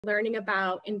learning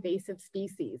about invasive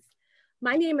species.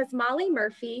 My name is Molly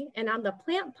Murphy, and I'm the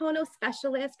Plant Pono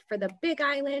Specialist for the Big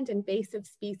Island Invasive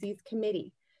Species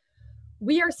Committee.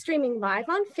 We are streaming live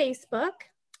on Facebook,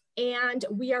 and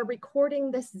we are recording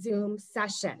this Zoom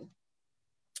session.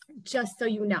 Just so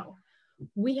you know,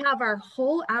 we have our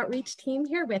whole outreach team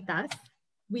here with us.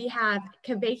 We have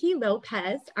Kavehi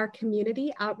Lopez, our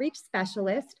Community Outreach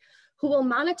Specialist, who will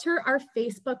monitor our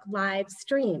Facebook live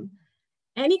stream.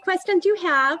 Any questions you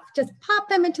have, just pop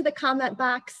them into the comment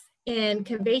box and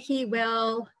Kavehi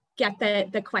will get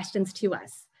the questions to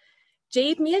us.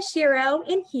 Jade Miyashiro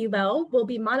and Hilo will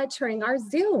be monitoring our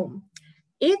Zoom.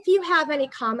 If you have any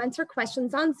comments or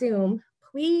questions on Zoom,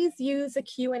 please use the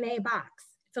Q&A box.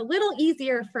 It's a little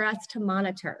easier for us to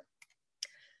monitor.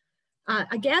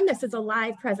 Again, this is a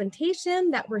live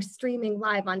presentation that we're streaming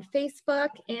live on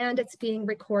Facebook and it's being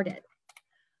recorded.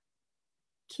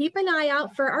 Keep an eye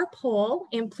out for our poll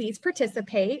and please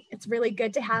participate. It's really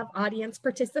good to have audience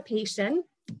participation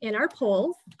in our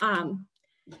polls.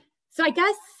 So I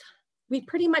guess we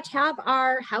pretty much have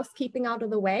our housekeeping out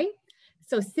of the way.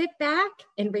 So sit back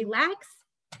and relax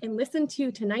and listen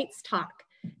to tonight's talk,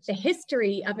 The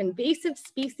History of Invasive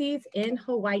Species in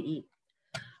Hawaii.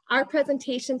 Our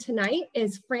presentation tonight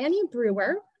is Franny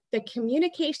Brewer, the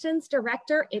Communications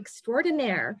Director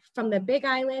Extraordinaire from the Big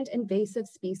Island Invasive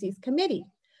Species Committee,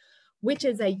 which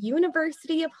is a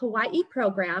University of Hawaii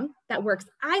program that works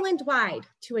island-wide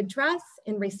to address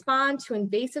and respond to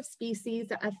invasive species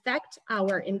that affect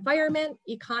our environment,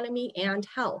 economy, and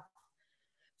health.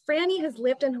 Franny has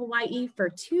lived in Hawaii for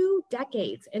 2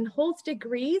 decades and holds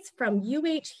degrees from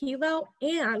Hilo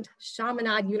and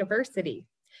Chaminade University.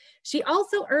 She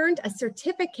also earned a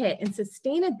certificate in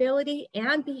sustainability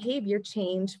and behavior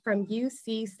change from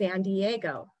UC San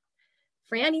Diego.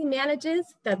 Franny manages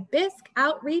the BIISC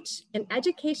Outreach and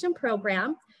Education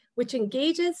Program, which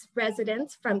engages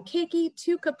residents from Keiki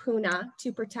to Kapuna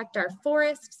to protect our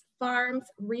forests, farms,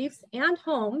 reefs, and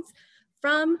homes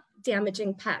from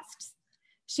damaging pests.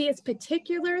 She is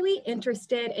particularly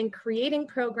interested in creating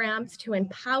programs to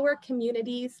empower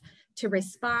communities to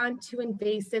respond to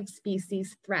invasive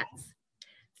species threats.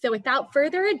 So without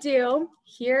further ado,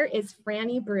 here is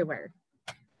Franny Brewer.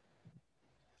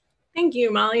 Thank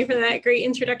you, Molly, for that great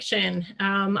introduction.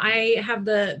 I have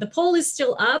the poll is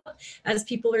still up as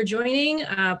people are joining.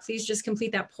 Please just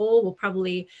complete that poll. We'll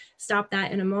probably stop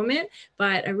that in a moment,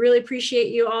 but I really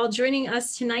appreciate you all joining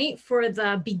us tonight for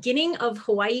the beginning of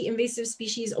Hawaii Invasive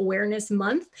Species Awareness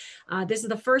Month. This is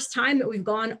the first time that we've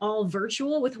gone all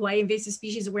virtual with Hawaii Invasive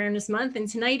Species Awareness Month, and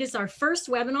tonight is our first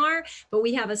webinar, but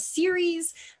we have a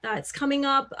series that's coming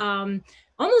up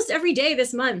almost every day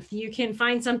this month. You can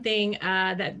find something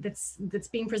that's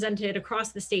being presented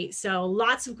across the state. So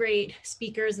lots of great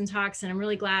speakers and talks, and I'm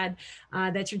really glad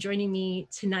that you're joining me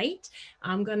tonight.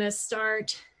 I'm gonna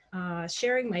start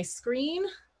sharing my screen.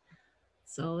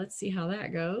 So let's see how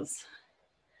that goes.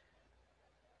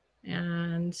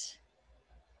 And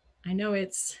I know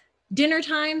it's dinner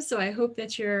time, so I hope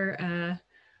that you're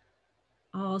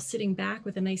all sitting back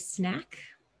with a nice snack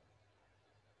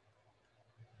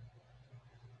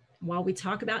while we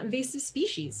talk about invasive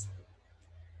species.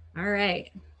 All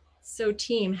right, so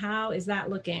team, how is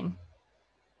that looking?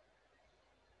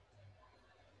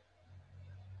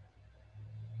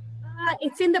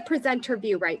 It's in the presenter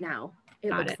view right now, it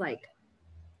Got looks like.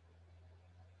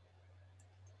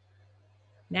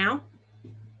 Now?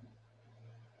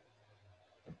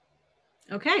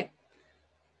 Okay,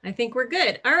 I think we're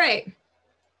good. All right,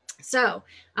 so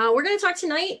we're gonna talk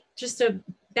tonight just a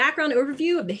background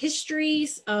overview of the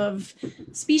histories of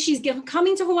species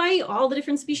coming to Hawaii, all the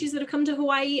different species that have come to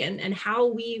Hawaii and how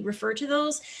we refer to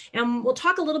those. And we'll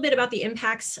talk a little bit about the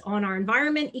impacts on our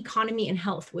environment, economy, and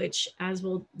health, which, as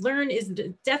we'll learn, is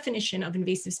the definition of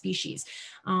invasive species.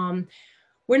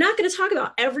 We're not going to talk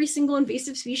about every single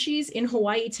invasive species in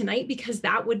Hawaii tonight because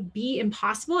that would be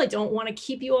impossible. I don't want to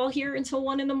keep you all here until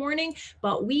 1 in the morning,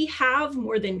 but we have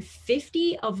more than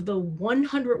 50 of the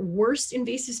 100 worst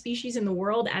invasive species in the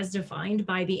world as defined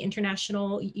by the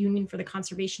International Union for the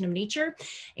Conservation of Nature.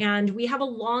 And we have a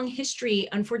long history,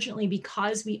 unfortunately,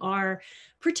 because we are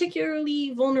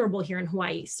particularly vulnerable here in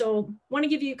Hawaii. So I want to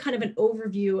give you kind of an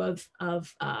overview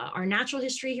of our natural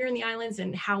history here in the islands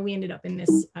and how we ended up in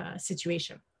this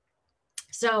situation.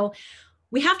 So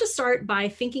we have to start by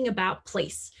thinking about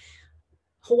place.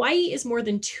 Hawaii is more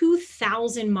than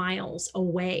 2,000 miles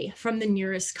away from the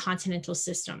nearest continental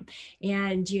system.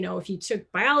 And, you know, if you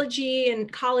took biology in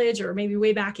college or maybe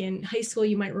way back in high school,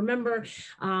 you might remember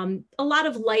a lot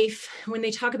of life, when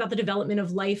they talk about the development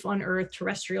of life on Earth,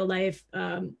 terrestrial life,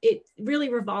 it really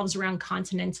revolves around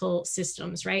continental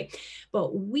systems, right?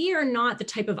 But we are not the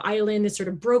type of island that sort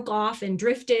of broke off and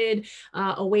drifted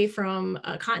away from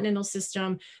a continental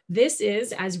system. This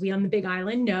is, as we on the Big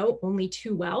Island know only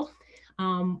too well,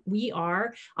 we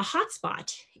are a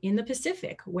hotspot in the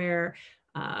Pacific where,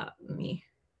 let me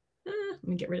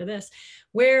get rid of this,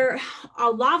 where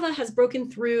lava has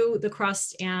broken through the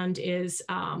crust and is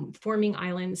forming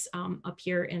islands up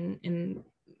here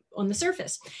on the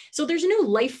surface. So there's no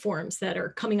life forms that are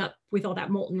coming up with all that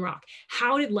molten rock.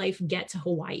 How did life get to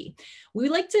Hawaii? We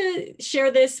like to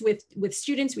share this with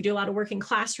students. We do a lot of work in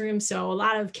classrooms. So a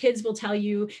lot of kids will tell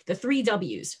you the 3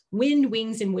 W's: wind,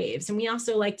 wings, and waves. And we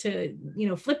also like to, you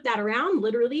know, flip that around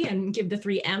literally and give the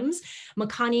 3 M's: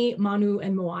 Makani, Manu,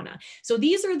 and Moana. So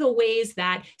these are the ways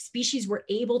that species were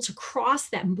able to cross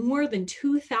that more than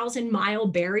 2,000 mile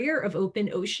barrier of open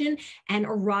ocean and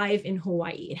arrive in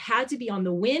Hawaii. It had to be on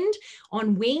the wind,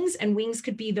 on wings, and wings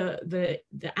could be the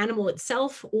animal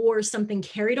itself or something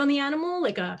carried on the animal,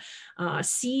 like a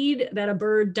seed that a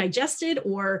bird digested,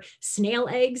 or snail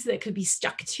eggs that could be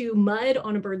stuck to mud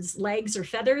on a bird's legs or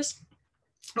feathers,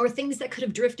 or things that could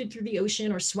have drifted through the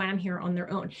ocean or swam here on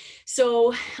their own.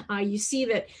 So you see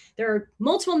that there are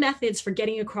multiple methods for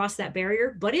getting across that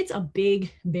barrier, but it's a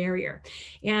big barrier.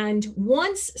 And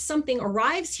once something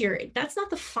arrives here, that's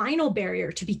not the final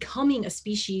barrier to becoming a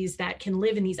species that can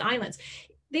live in these islands.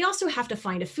 They also have to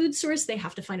find a food source. They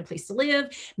have to find a place to live,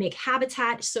 make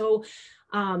habitat. So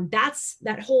that's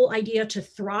that whole idea to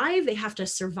thrive. They have to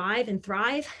survive and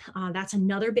thrive. That's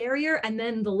another barrier. And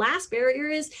then the last barrier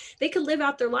is they could live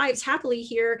out their lives happily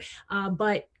here,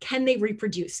 but can they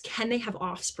reproduce? Can they have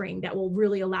offspring that will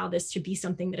really allow this to be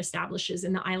something that establishes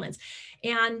in the islands?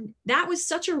 And that was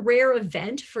such a rare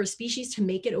event for a species to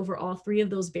make it over all 3 of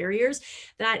those barriers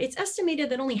that it's estimated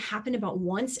that only happened about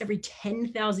once every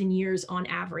 10,000 years on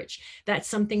average, that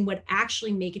something would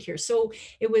actually make it here. So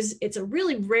it's a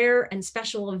really rare and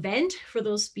special event for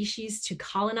those species to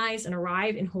colonize and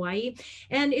arrive in Hawaii.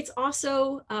 And it's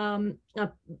also an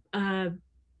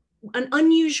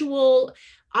unusual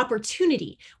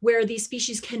opportunity where these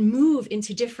species can move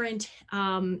into different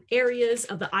areas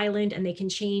of the island, and they can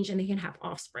change and they can have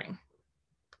offspring.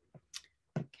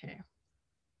 Okay.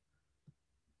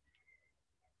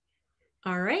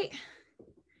 All right.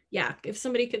 Yeah, if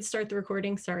somebody could start the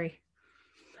recording, sorry.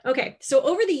 Okay, so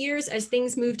over the years, as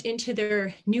things moved into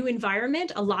their new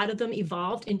environment, a lot of them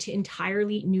evolved into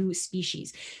entirely new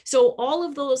species. So all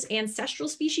of those ancestral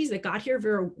species that got here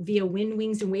via wind,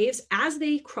 wings, and waves, as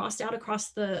they crossed out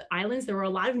across the islands, there were a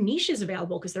lot of niches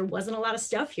available because there wasn't a lot of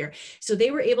stuff here. So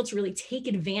they were able to really take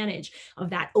advantage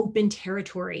of that open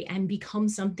territory and become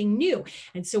something new.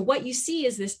 And so what you see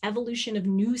is this evolution of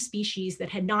new species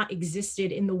that had not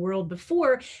existed in the world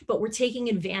before, but were taking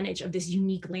advantage of this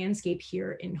unique landscape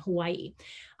here in Hawaii.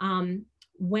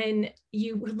 When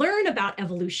you learn about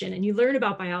evolution and you learn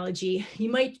about biology, you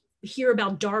might hear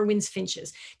about Darwin's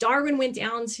finches. Darwin went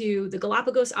down to the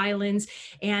Galapagos Islands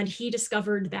and he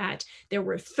discovered that there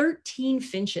were 13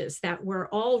 finches that were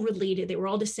all related. They were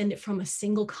all descended from a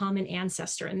single common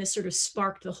ancestor. And this sort of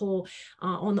sparked the whole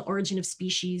on the origin of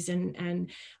species and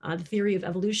the theory of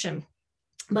evolution.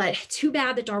 But too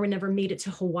bad that Darwin never made it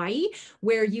to Hawaii,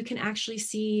 where you can actually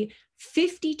see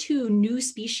 52 new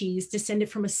species descended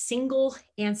from a single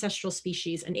ancestral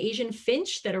species, an Asian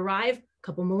finch that arrived a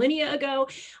couple millennia ago,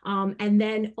 and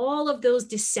then all of those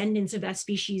descendants of that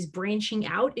species branching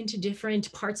out into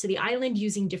different parts of the island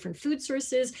using different food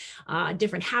sources,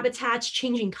 different habitats,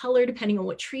 changing color depending on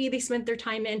what tree they spent their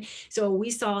time in. So we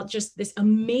saw just this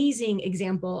amazing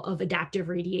example of adaptive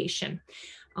radiation.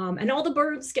 And all the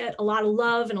birds get a lot of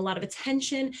love and a lot of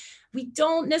attention. We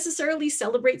don't necessarily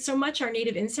celebrate so much our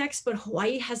native insects, but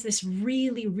Hawaii has this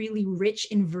really, really rich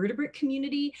invertebrate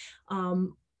community,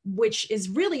 which is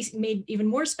really made even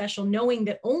more special knowing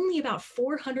that only about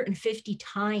 450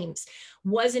 times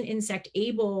was an insect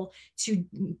able to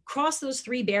cross those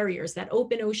 3 barriers, that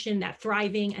open ocean, that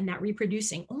thriving, and that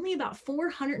reproducing, only about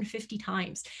 450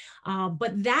 times.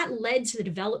 But that led to the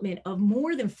development of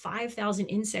more than 5,000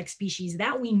 insect species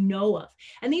that we know of.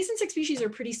 And these insect species are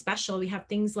pretty special. We have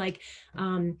things like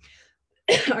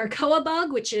our koa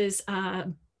bug, which is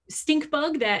stink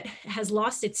bug that has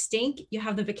lost its stink. You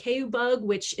have the Vakeu bug,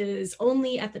 which is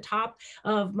only at the top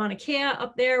of Mauna Kea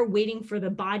up there, waiting for the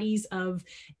bodies of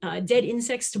dead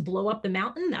insects to blow up the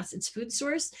mountain. That's its food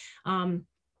source.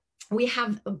 We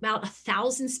have about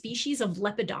 1,000 species of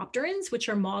lepidopterans, which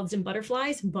are moths and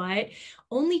butterflies, but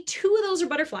only 2 of those are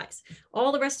butterflies.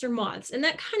 All the rest are moths. And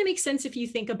that kind of makes sense if you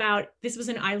think about this was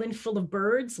an island full of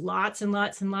birds, lots and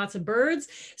lots and lots of birds.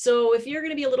 So if you're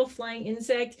going to be a little flying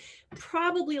insect,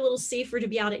 probably a little safer to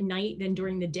be out at night than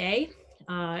during the day.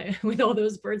 With all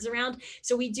those birds around.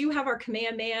 So we do have our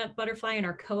Kamehameha butterfly and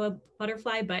our Koa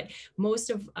butterfly, but most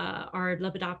of our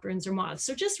lepidopterans are moths.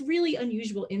 So just really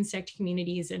unusual insect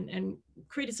communities and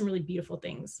created some really beautiful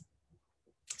things.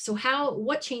 So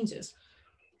what changes?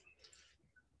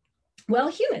 Well,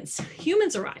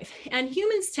 humans arrive, and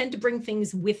humans tend to bring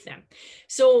things with them.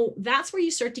 So that's where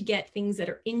you start to get things that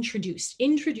are introduced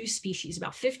species.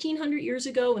 About 1,500 years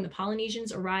ago, when the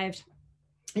Polynesians arrived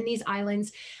in these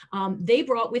islands, they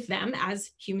brought with them,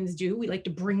 as humans do, we like to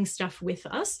bring stuff with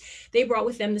us. They brought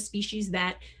with them the species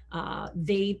that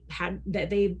they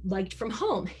liked from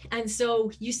home. And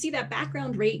so you see that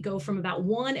background rate go from about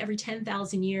 1 every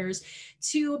 10,000 years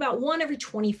to about 1 every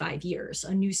 25 years,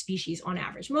 a new species on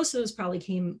average. Most of those probably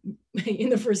came in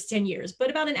the first 10 years, but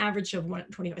about an average of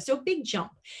 125. So a big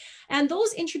jump. And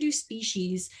those introduced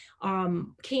species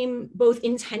came both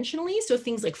intentionally, so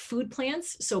things like food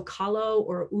plants, so kalo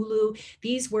or ulu,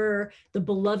 these were the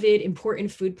beloved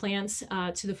important food plants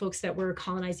to the folks that were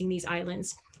colonizing these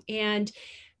islands. And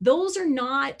those are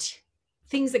not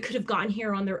things that could have gotten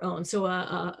here on their own. So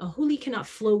a huli cannot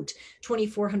float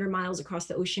 2,400 miles across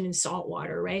the ocean in salt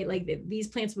water, right? Like these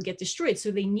plants would get destroyed.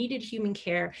 So they needed human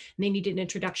care and they needed an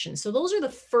introduction. So those are the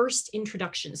first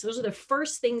introductions. Those are the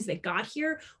first things that got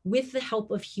here with the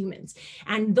help of humans.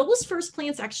 And those first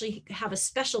plants actually have a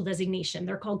special designation.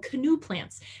 They're called canoe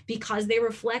plants because they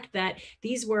reflect that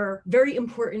these were very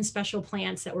important special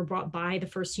plants that were brought by the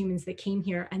first humans that came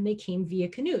here, and they came via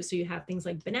canoe. So you have things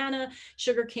like banana,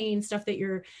 sugarcane, stuff that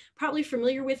you're probably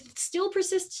familiar with, still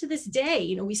persists to this day.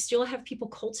 You know, we still have people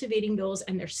cultivating those,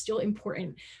 and they're still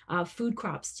important food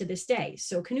crops to this day.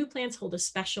 So canoe plants hold a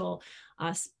special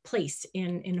place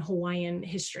in Hawaiian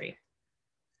history.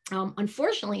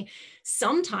 Unfortunately,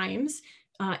 sometimes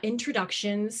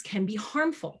introductions can be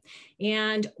harmful.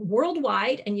 And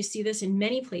worldwide, and you see this in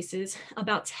many places,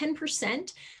 about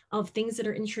 10% of things that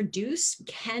are introduced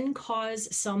can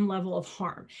cause some level of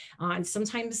harm. And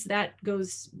sometimes that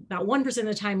goes about 1% of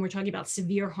the time, we're talking about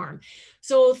severe harm.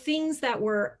 So things that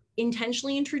were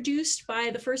intentionally introduced by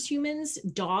the first humans,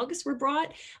 dogs were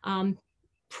brought,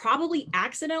 probably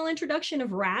accidental introduction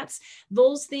of rats.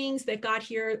 Those things that got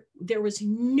here, there was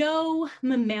no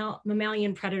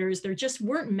mammalian predators. There just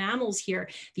weren't mammals here.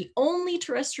 The only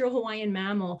terrestrial Hawaiian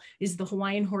mammal is the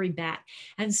Hawaiian hoary bat.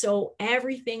 And so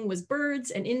everything was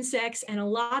birds and insects, and a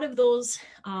lot of those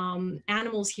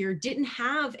animals here didn't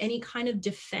have any kind of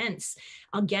defense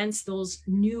against those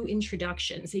new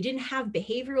introductions. They didn't have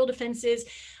behavioral defenses.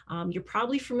 You're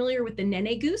probably familiar with the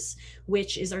nene goose,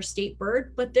 which is our state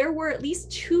bird, but there were at least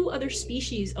 2 other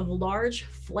species of large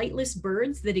flightless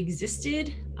birds that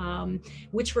existed,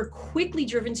 which were quickly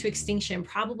driven to extinction,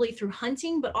 probably through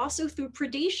hunting, but also through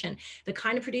predation, the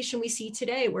kind of predation we see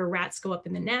today where rats go up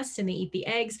in the nest and they eat the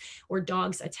eggs, or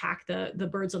dogs attack the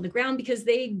birds on the ground because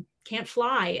they can't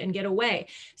fly and get away.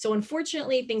 So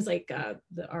unfortunately, things like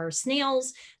our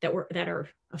snails that are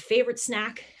a favorite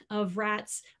snack of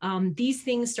rats, these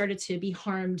things started to be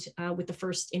harmed with the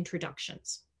first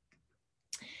introductions.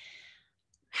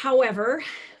 However,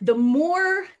 the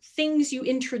more things you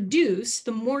introduce,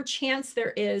 the more chance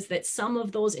there is that some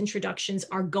of those introductions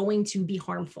are going to be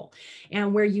harmful.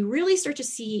 And where you really start to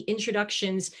see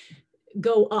introductions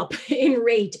go up in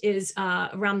rate is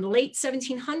around the late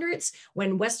 1700s,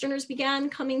 when Westerners began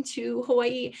coming to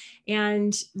Hawaii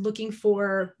and looking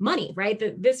for money, right?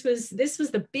 This was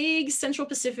the big Central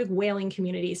Pacific whaling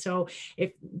community. So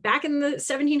if back in the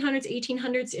 1700s,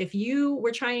 1800s, if you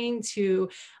were trying to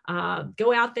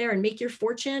go out there and make your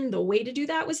fortune, the way to do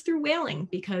that was through whaling,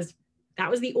 because that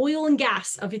was the oil and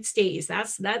gas of its days.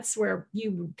 That's where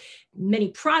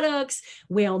many products,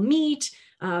 whale meat,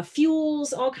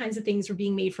 fuels, all kinds of things were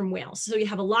being made from whales. So you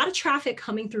have a lot of traffic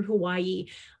coming through Hawaii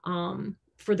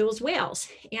for those whales.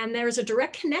 And there's a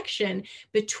direct connection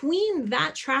between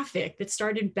that traffic that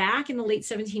started back in the late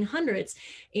 1700s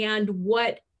and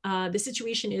what the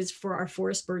situation is for our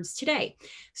forest birds today.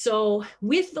 So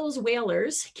with those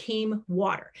whalers came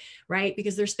water, right?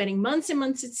 Because they're spending months and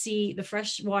months at sea. The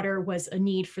fresh water was a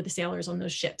need for the sailors on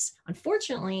those ships.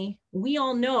 Unfortunately, we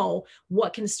all know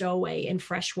what can stow away in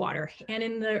fresh water. And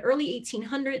in the early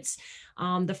 1800s,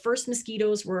 the first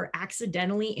mosquitoes were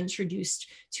accidentally introduced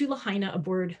to Lahaina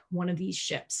aboard one of these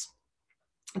ships.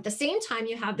 At the same time,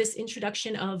 you have this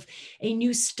introduction of a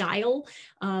new style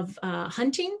of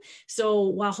hunting. So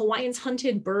while Hawaiians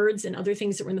hunted birds and other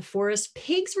things that were in the forest,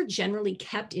 pigs were generally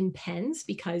kept in pens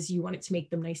because you wanted to make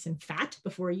them nice and fat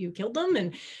before you killed them,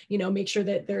 and make sure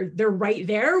that they're right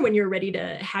there when you're ready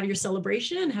to have your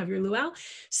celebration, have your luau.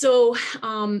 So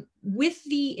with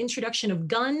the introduction of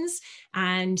guns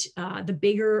and the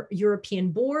bigger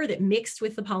European boar that mixed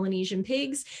with the Polynesian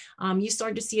pigs, you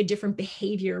started to see a different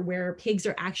behavior where pigs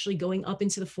are actually going up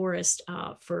into the forest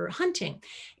for hunting.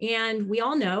 And we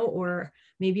all know, or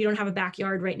maybe you don't have a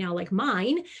backyard right now like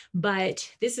mine, but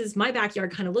this is my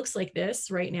backyard, kind of looks like this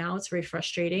right now. It's very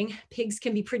frustrating. Pigs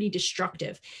can be pretty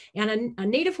destructive. And a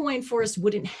native Hawaiian forest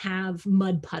wouldn't have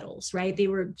mud puddles, right? They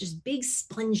were just big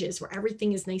sponges where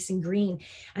everything is nice and green.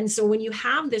 And so when you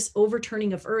have this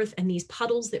overturning of earth and these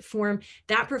puddles that form,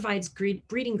 that provides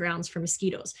breeding grounds for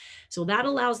mosquitoes. So that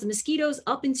allows the mosquitoes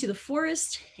up into the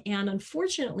forest. And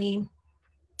unfortunately,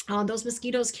 those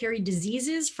mosquitoes carry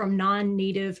diseases from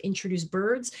non-native introduced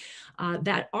birds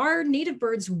that our native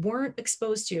birds weren't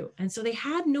exposed to. And so they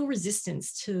had no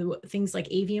resistance to things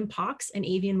like avian pox and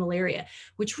avian malaria,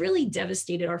 which really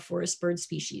devastated our forest bird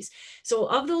species. So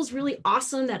of those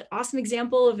that awesome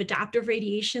example of adaptive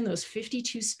radiation, those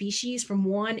 52 species from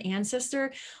one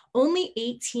ancestor, only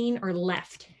 18 are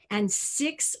left and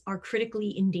 6 are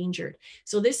critically endangered.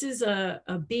 So this is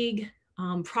a big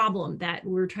problem that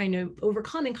we're trying to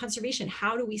overcome in conservation.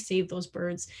 How do we save those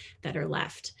birds that are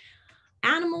left?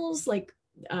 Animals like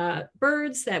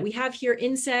birds that we have here,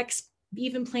 insects,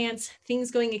 even plants,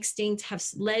 things going extinct have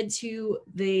led to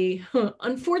the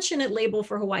unfortunate label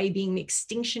for Hawaii being the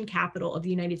extinction capital of the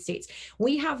United States.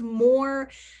 We have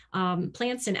more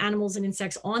plants and animals and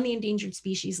insects on the endangered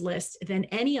species list than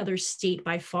any other state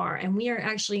by far. And we are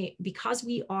actually, because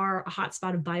we are a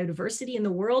hotspot of biodiversity in the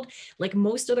world, like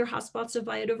most other hotspots of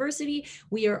biodiversity,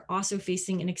 we are also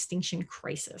facing an extinction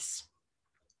crisis.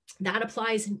 That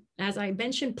applies, as I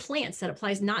mentioned, plants. That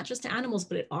applies not just to animals,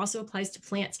 but it also applies to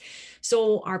plants.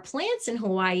 So our plants in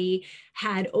Hawaii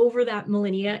had, over that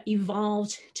millennia,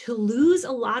 evolved to lose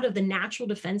a lot of the natural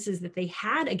defenses that they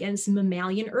had against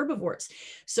mammalian herbivores.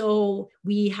 So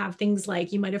we have things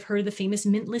like, you might have heard of the famous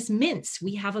mintless mints.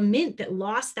 We have a mint that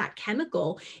lost that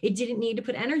chemical. It didn't need to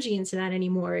put energy into that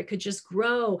anymore. It could just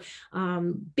grow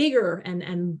bigger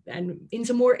and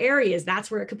into more areas.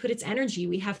 That's where it could put its energy.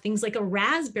 We have things like a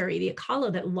raspberry, the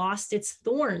akala, that lost its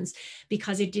thorns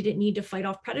because it didn't need to fight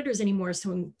off predators anymore.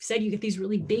 So instead you get these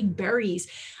really big berries.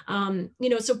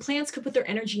 So plants could put their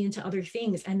energy into other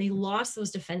things, and they lost those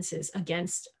defenses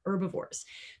against herbivores.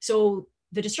 So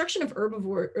the destruction of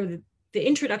the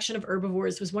introduction of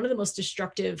herbivores was one of the most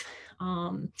destructive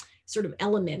sort of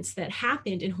elements that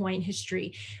happened in Hawaiian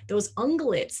history. Those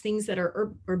ungulates, things that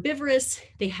are herbivorous,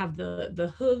 they have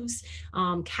the hooves,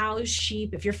 cows,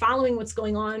 sheep. If you're following what's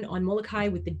going on Molokai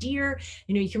with the deer,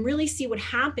 you can really see what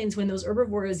happens when those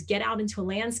herbivores get out into a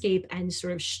landscape and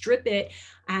sort of strip it,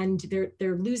 and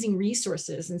they're losing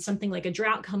resources. And something like a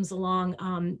drought comes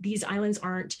along, these islands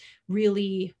aren't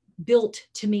really built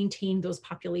to maintain those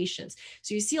populations.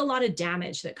 So you see a lot of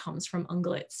damage that comes from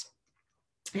ungulates.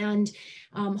 And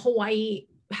Hawaii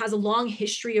has a long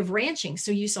history of ranching.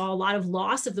 So you saw a lot of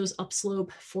loss of those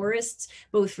upslope forests,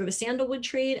 both for the sandalwood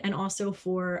trade and also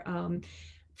for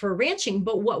ranching.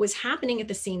 But what was happening at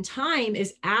the same time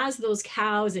is, as those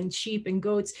cows and sheep and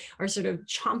goats are sort of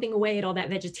chomping away at all that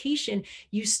vegetation,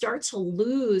 you start to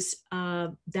lose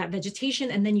that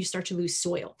vegetation, and then you start to lose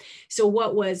soil. So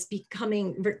what was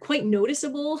becoming quite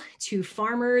noticeable to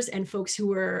farmers and folks who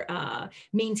were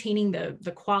maintaining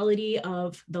the quality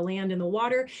of the land and the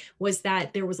water was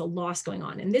that there was a loss going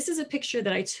on. And this is a picture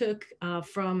that I took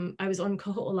I was on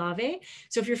Kaho'olawe.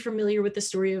 So if you're familiar with the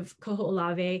story of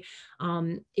Kaho'olawe,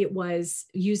 it was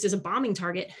used as a bombing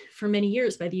target for many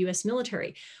years by the US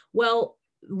military. Well,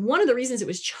 one of the reasons it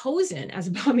was chosen as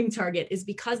a bombing target is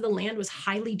because the land was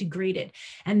highly degraded.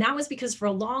 And that was because for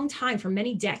a long time, for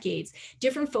many decades,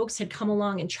 different folks had come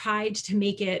along and tried to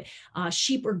make it a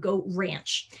sheep or goat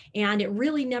ranch. And it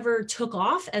really never took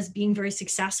off as being very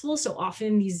successful. So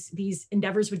often these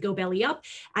endeavors would go belly up,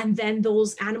 and then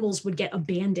those animals would get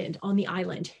abandoned on the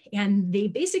island. And they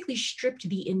basically stripped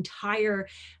the entire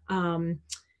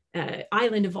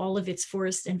island of all of its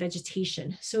forest and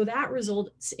vegetation. So that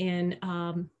results in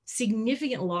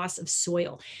significant loss of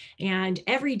soil. And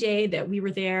every day that we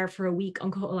were there for a week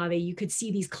on Kaho'olawe, you could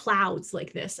see these clouds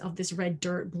like this of this red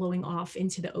dirt blowing off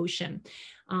into the ocean.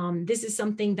 This is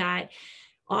something that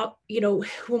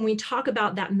when we talk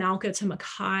about that Malka to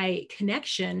Mackay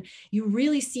connection, you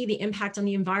really see the impact on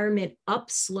the environment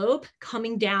upslope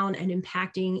coming down and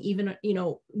impacting even,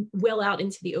 well out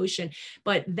into the ocean.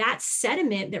 But that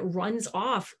sediment that runs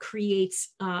off creates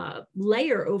a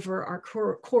layer over our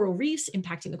coral reefs,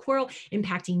 impacting the coral,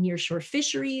 impacting nearshore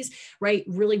fisheries, right?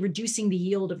 Really reducing the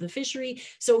yield of the fishery.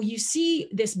 So you see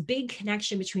this big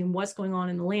connection between what's going on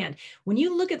in the land. When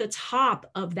you look at the top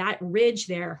of that ridge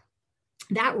there,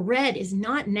 that red is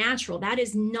not natural. That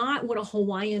is not what a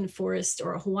Hawaiian forest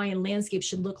or a Hawaiian landscape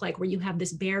should look like, where you have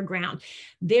this bare ground.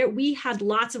 There, we had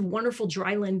lots of wonderful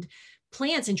dryland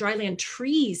plants and dryland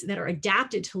trees that are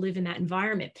adapted to live in that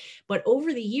environment. But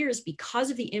over the years,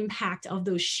 because of the impact of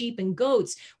those sheep and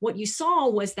goats, what you saw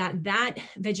was that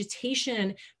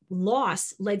vegetation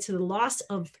loss led to the loss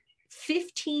of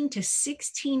 15 to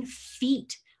 16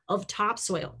 feet of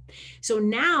topsoil. So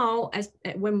now,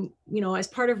 as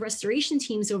part of restoration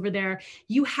teams over there,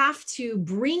 you have to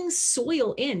bring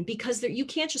soil in, because you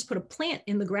can't just put a plant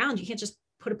in the ground. You can't just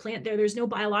put a plant there. There's no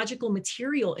biological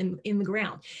material in the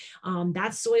ground.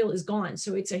 That soil is gone.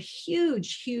 So it's a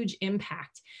huge, huge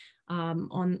impact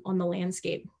on the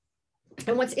landscape.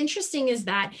 And what's interesting is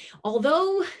that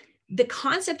although the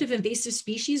concept of invasive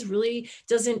species really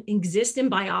doesn't exist in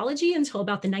biology until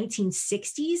about the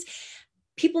 1960s,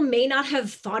 people may not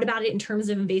have thought about it in terms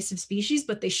of invasive species,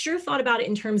 but they sure thought about it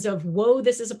in terms of, whoa,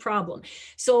 this is a problem.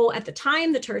 So at the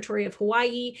time, the territory of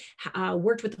Hawaii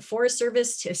worked with the Forest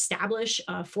Service to establish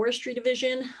a forestry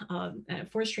division,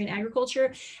 forestry and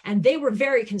agriculture, and they were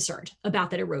very concerned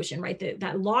about that erosion, right?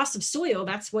 That loss of soil,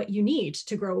 that's what you need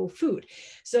to grow food.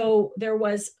 So there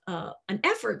was an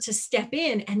effort to step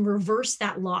in and reverse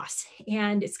that loss.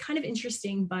 And it's kind of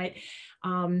interesting, but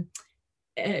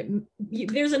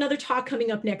there's another talk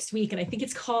coming up next week, and I think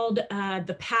it's called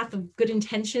The Path of Good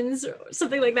Intentions or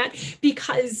something like that,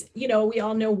 because we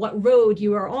all know what road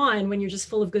you are on when you're just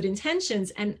full of good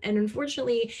intentions. And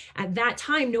unfortunately, at that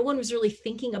time, no one was really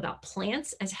thinking about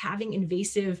plants as having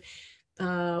invasive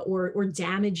or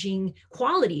damaging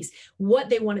qualities. What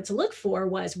they wanted to look for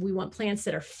was, we want plants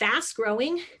that are fast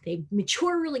growing, they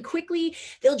mature really quickly,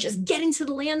 they'll just get into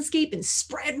the landscape and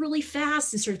spread really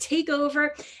fast and sort of take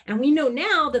over. And we know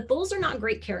now that those are not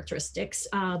great characteristics,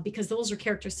 because those are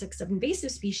characteristics of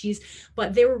invasive species,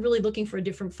 but they were really looking for a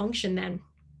different function then.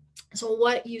 So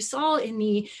what you saw in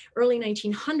the early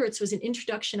 1900s was an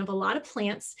introduction of a lot of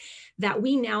plants that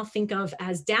we now think of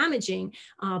as damaging,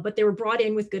 but they were brought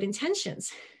in with good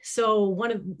intentions. So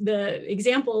one of the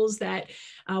examples that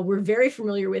we're very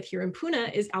familiar with here in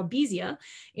Puna is albizia.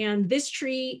 And this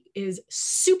tree is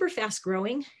super fast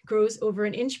growing, grows over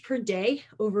 1 inch per day,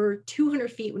 over 200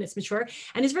 feet when it's mature.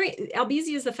 And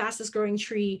albizia is the fastest growing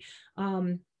tree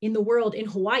in the world in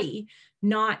Hawaii,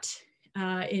 not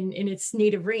in its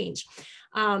native range.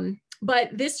 But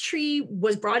this tree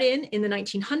was brought in the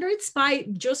 1900s by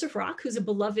Joseph Rock, who's a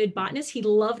beloved botanist. He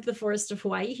loved the forests of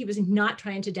Hawaii. He was not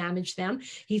trying to damage them.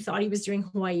 He thought he was doing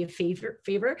Hawaii a favor.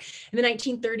 In the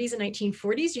 1930s and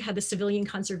 1940s, you had the Civilian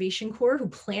Conservation Corps who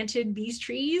planted these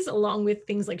trees along with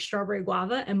things like strawberry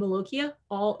guava and molokia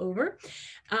all over.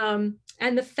 And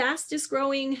the fastest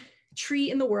growing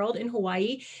tree in the world in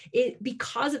Hawaii,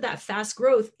 because of that fast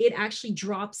growth, it actually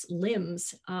drops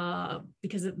limbs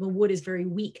because the wood is very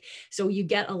weak. So you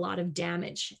get a lot of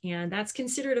damage. And that's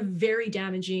considered a very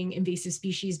damaging invasive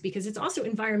species, because it's also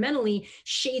environmentally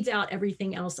shades out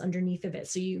everything else underneath of it.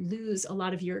 So you lose a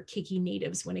lot of your keiki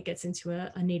natives when it gets into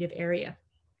a native area.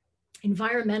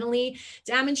 Environmentally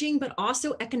damaging, but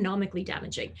also economically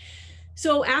damaging.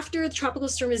 So after the tropical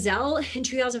storm Iselle in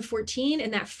 2014,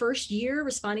 in that first year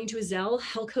responding to Iselle,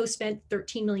 Helco spent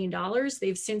 $13 million.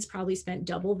 They've since probably spent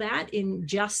double that in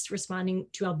just responding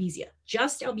to albizia,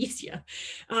 just albizia.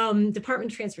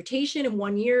 Department of Transportation in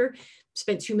 1 year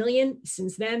spent $2 million.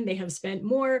 Since then, they have spent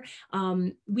more.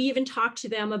 We even talked to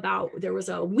them about, there was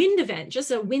a wind event,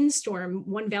 just a windstorm,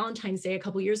 one Valentine's Day a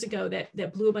couple years ago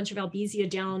that blew a bunch of albizia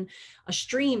down a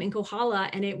stream in Kohala,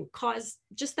 and it caused,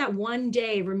 just that one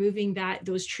day, removing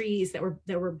those trees that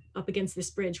were up against this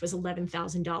bridge was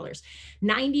 $11,000.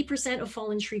 90% of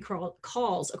fallen tree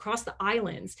calls across the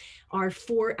islands are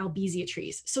for albizia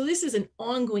trees. So this is an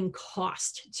ongoing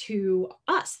cost to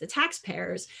us, the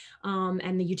taxpayers,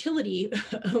 and the utility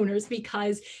owners,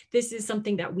 because this is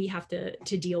something that we have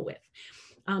to deal with.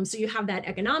 So you have that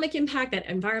economic impact, that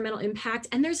environmental impact,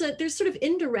 and there's sort of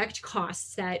indirect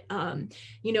costs that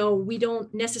we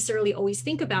don't necessarily always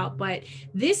think about. But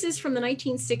this is from the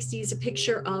 1960s, a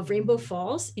picture of Rainbow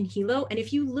Falls in Hilo, and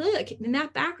if you look in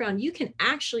that background, you can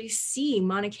actually see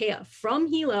Mauna Kea from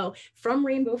Hilo, from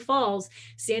Rainbow Falls,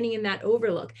 standing in that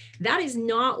overlook. That is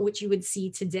not what you would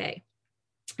see today.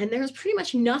 And there's pretty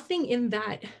much nothing in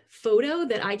that photo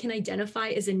that I can identify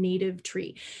as a native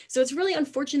tree. So it's really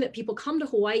unfortunate that people come to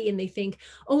Hawaii and they think,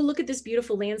 oh, look at this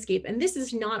beautiful landscape. And this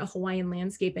is not a Hawaiian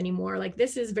landscape anymore. Like,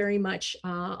 this is very much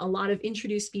a lot of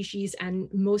introduced species, and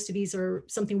most of these are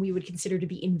something we would consider to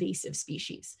be invasive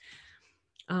species.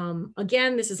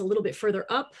 Again, this is a little bit further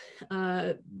up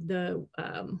the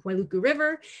Wailuku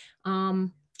River.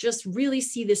 Just really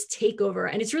see this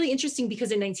takeover. And it's really interesting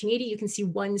because in 1980, you can see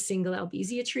one single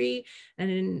albizia tree. And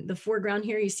in the foreground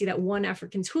here, you see that one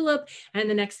African tulip. And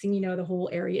the next thing you know, the whole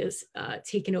area is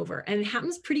taken over. And it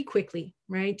happens pretty quickly,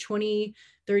 right? 20,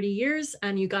 30 years,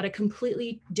 and you got a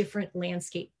completely different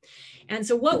landscape. And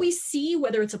so what we see,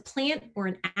 whether it's a plant or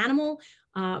an animal,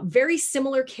 very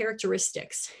similar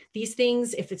characteristics. These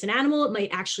things, if it's an animal, it might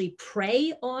actually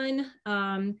prey on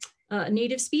a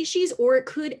native species, or it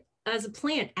could, as a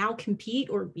plant, outcompete,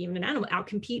 or even an animal,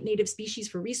 outcompete native species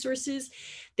for resources.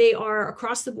 They are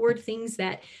across the board things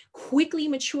that quickly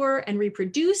mature and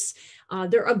reproduce.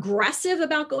 They're aggressive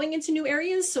about going into new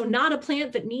areas. So not a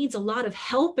plant that needs a lot of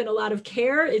help and a lot of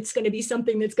care. It's going to be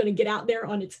something that's going to get out there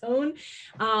on its own.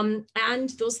 And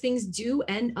those things do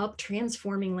end up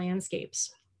transforming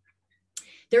landscapes.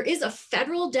 There is a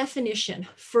federal definition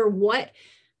for what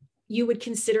you would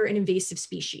consider an invasive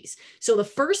species. So the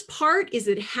first part is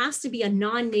that it has to be a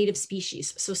non-native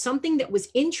species. So something that was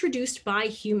introduced by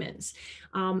humans.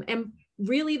 And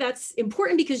really that's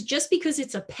important, because just because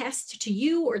it's a pest to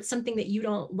you, or it's something that you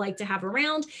don't like to have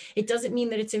around, it doesn't mean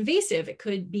that it's invasive. It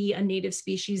could be a native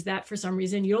species that for some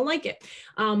reason you don't like it.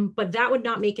 But that would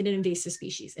not make it an invasive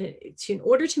species. And in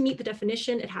order to meet the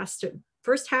definition, it has to,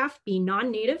 first half, be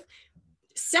non-native.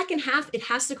 Second half, it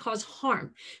has to cause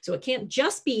harm. So it can't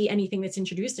just be anything that's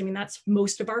introduced. I mean, that's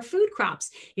most of our food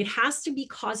crops. It has to be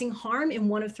causing harm in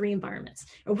one of three environments,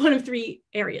 or one of three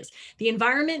areas: the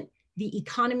environment, the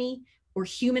economy, or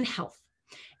human health.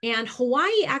 And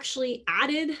Hawaii actually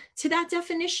added to that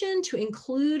definition to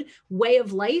include way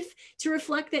of life, to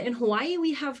reflect that in Hawaii,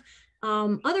 we have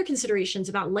other considerations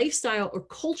about lifestyle or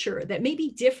culture that may be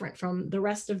different from the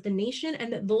rest of the nation,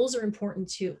 and that those are important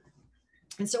too.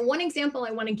 And so one example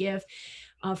I want to give,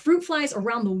 fruit flies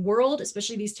around the world,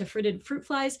 especially these tephritid fruit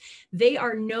flies, they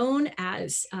are known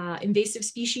as invasive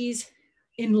species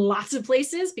in lots of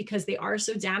places because they are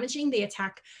so damaging. They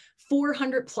attack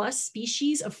 400 plus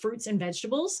species of fruits and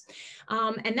vegetables.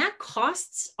 And that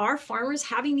costs our farmers,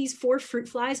 having these 4 fruit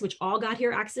flies, which all got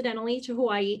here accidentally to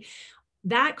Hawaii,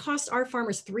 that costs our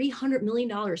farmers $300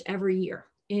 million every year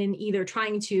in either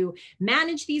trying to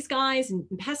manage these guys and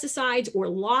pesticides, or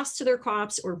loss to their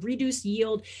crops, or reduced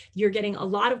yield. You're getting a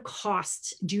lot of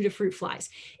costs due to fruit flies.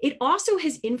 It also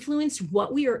has influenced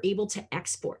what we are able to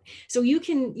export. So you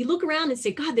look around and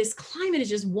say, God, this climate is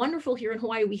just wonderful here in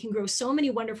Hawaii. We can grow so many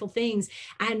wonderful things.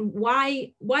 And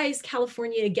why is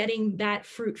California getting that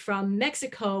fruit from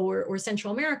Mexico or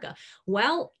Central America?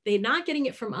 Well, they're not getting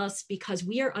it from us because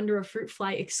we are under a fruit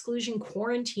fly exclusion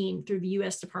quarantine through the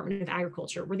US Department of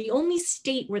Agriculture. We're the only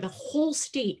state where the whole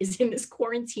state is in this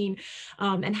quarantine,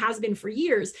 and has been for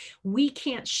years. We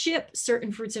can't ship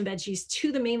certain fruits and veggies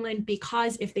to the mainland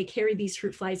because if they carry these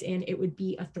fruit flies in, it would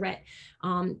be a threat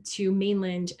to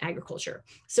mainland agriculture.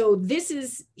 So this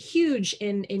is huge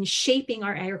in shaping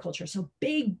our agriculture. So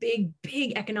big, big,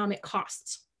 big economic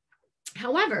costs.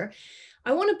 However,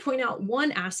 I want to point out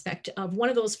one aspect of one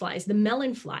of those flies, the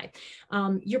melon fly.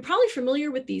 You're probably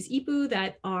familiar with these ipu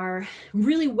that are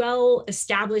really well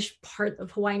established part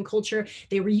of Hawaiian culture.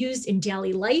 They were used in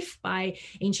daily life by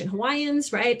ancient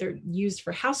Hawaiians, right? They're used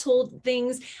for household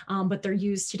things, but they're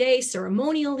used today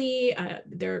ceremonially.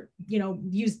 They're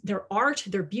used, they're art,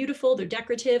 they're beautiful, they're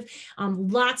decorative.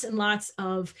 Lots and lots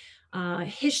of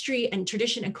history and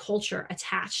tradition and culture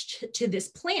attached to this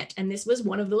plant. And this was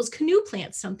one of those canoe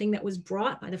plants, something that was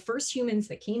brought by the first humans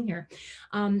that came here.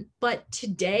 But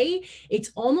today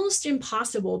it's almost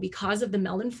impossible because of the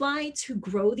melon fly to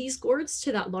grow these gourds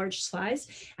to that large size.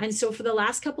 And so for the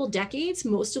last couple of decades,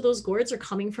 most of those gourds are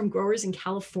coming from growers in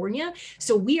California.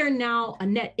 So we are now a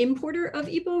net importer of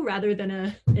ipu rather than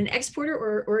an exporter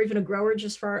or even a grower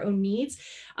just for our own needs.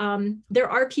 There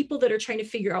are people that are trying to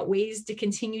figure out ways to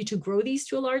continue to grow these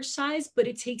to a large size, but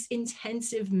it takes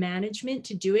intensive management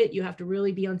to do it. You have to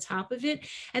really be on top of it.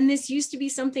 And this used to be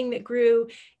something that grew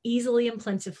easily and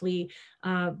plentifully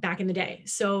back in the day.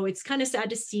 So it's kind of sad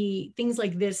to see things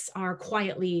like this are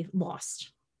quietly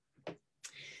lost.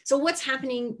 So what's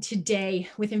happening today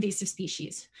with invasive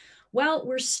species? Well,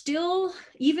 we're still,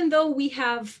 even though we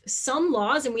have some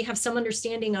laws and we have some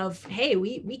understanding of, hey,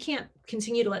 we can't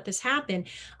continue to let this happen,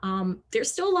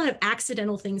 there's still a lot of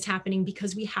accidental things happening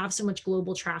because we have so much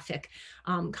global traffic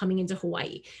coming into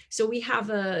Hawaii. So we have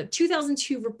a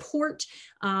 2002 report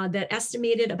that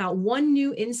estimated about 1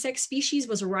 new insect species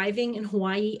was arriving in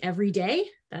Hawaii every day.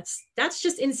 That's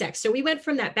just insects. So we went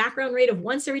from that background rate of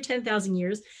once every 10,000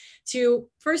 years to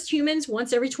first humans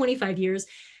once every 25 years.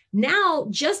 Now,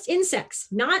 just insects,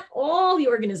 not all the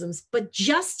organisms, but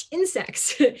just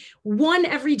insects, 1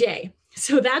 every day.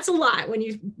 So that's a lot when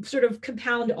you sort of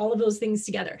compound all of those things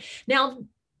together. Now,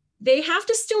 they have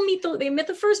to still they met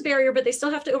the first barrier, but they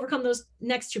still have to overcome those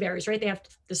next 2 barriers, right? They have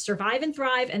to survive and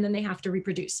thrive, and then they have to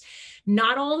reproduce.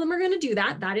 Not all of them are going to do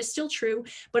that. That is still true,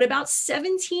 but about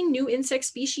 17 new insect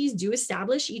species do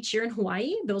establish each year in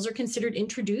Hawaii. Those are considered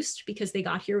introduced because they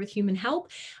got here with human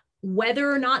help.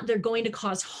 Whether or not they're going to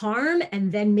cause harm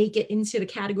and then make it into the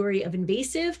category of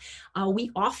invasive,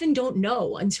 we often don't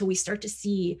know until we start to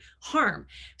see harm.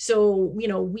 So, you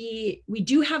know, we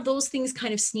do have those things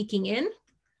kind of sneaking in.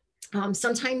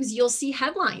 Sometimes you'll see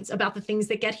headlines about the things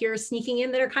that get here sneaking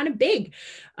in that are kind of big,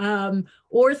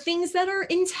 or things that are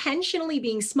intentionally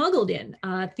being smuggled in,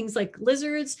 things like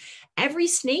lizards. Every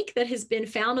snake that has been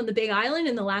found on the Big Island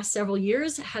in the last several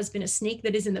years has been a snake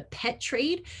that is in the pet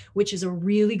trade, which is a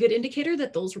really good indicator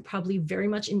that those were probably very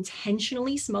much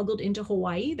intentionally smuggled into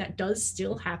Hawaii. That does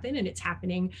still happen, and it's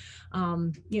happening,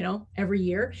 you know, every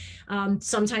year.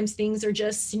 Sometimes things are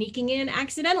just sneaking in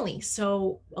accidentally.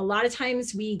 So a lot of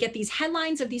times we get these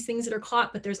headlines of these things that are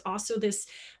caught, but there's also this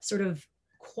sort of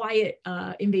quiet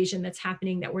invasion that's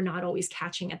happening that we're not always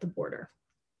catching at the border.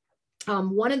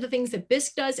 One of the things that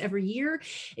BIISC does every year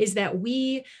is that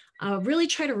we really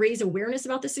try to raise awareness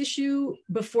about this issue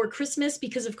before Christmas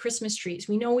because of Christmas trees.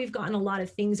 We know we've gotten a lot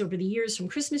of things over the years from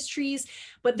Christmas trees,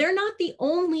 but they're not the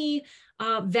only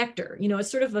vector. You know,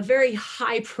 it's sort of a very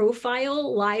high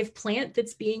profile live plant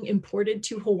that's being imported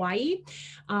to Hawaii.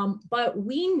 But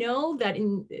we know that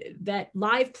that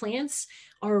live plants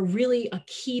are really a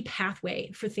key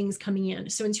pathway for things coming in.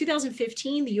 So in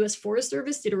 2015, the US Forest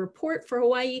Service did a report for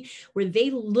Hawaii where they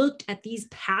looked at these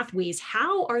pathways.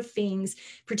 How are things,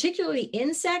 particularly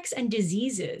insects and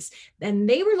diseases, and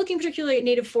they were looking particularly at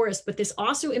native forests, but this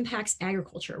also impacts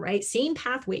agriculture, right? Same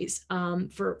pathways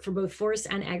for both forest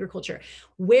and agriculture.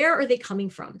 Where are they coming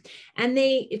from? And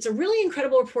it's a really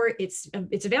incredible report. It's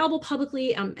available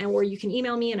publicly, or you can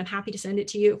email me and I'm happy to send it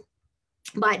to you.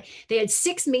 But they had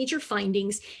 6 major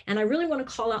findings, and I really want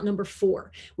to call out number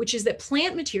 4, which is that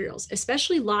plant materials,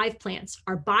 especially live plants,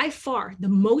 are by far the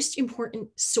most important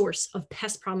source of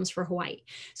pest problems for Hawaii.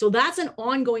 So that's an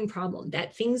ongoing problem,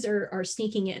 that things are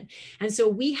sneaking in. And so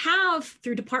we have,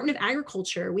 through Department of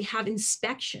Agriculture, we have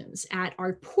inspections at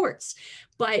our ports,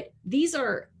 but these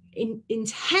are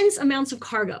intense amounts of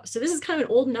cargo. So this is kind of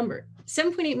an old number,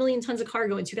 7.8 million tons of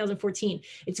cargo in 2014.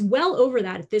 It's well over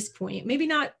that at this point, maybe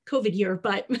not COVID year,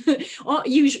 but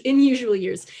in usual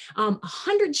years.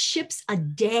 100 ships a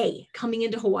day coming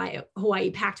into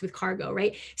Hawaii packed with cargo,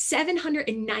 right?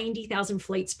 790,000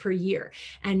 flights per year.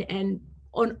 And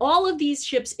on all of these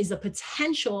ships is a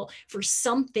potential for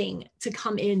something to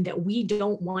come in that we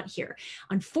don't want here.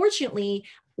 Unfortunately,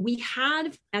 we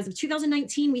had, as of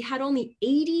 2019, we had only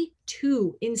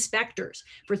 82 inspectors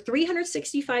for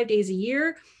 365 days a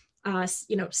year,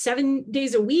 7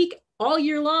 days a week, all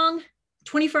year long,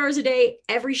 24 hours a day,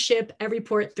 every ship, every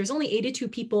port. There's only 82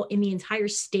 people in the entire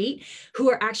state who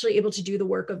are actually able to do the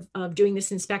work of doing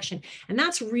this inspection. And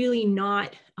that's really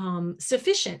not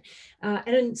sufficient.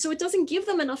 And so it doesn't give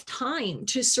them enough time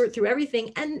to sort through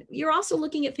everything. And you're also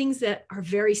looking at things that are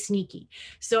very sneaky.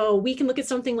 So we can look at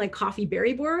something like coffee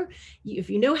berry borer.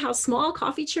 If you know how small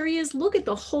coffee cherry is, look at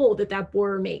the hole that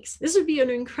borer makes. This would be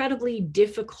an incredibly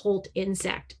difficult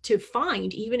insect to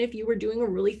find, even if you were doing a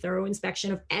really thorough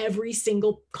inspection of every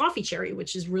single coffee cherry,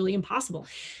 which is really impossible.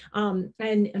 And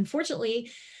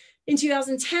unfortunately, in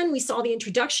 2010, we saw the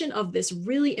introduction of this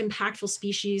really impactful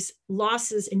species,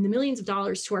 losses in the millions of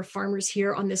dollars to our farmers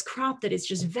here on this crop that is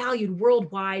just valued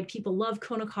worldwide. People love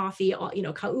Kona coffee.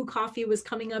 Ka'u coffee was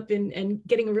coming up and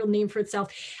getting a real name for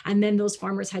itself. And then those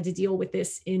farmers had to deal with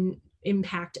this in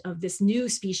impact of this new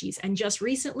species. And just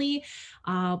recently,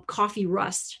 coffee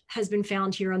rust has been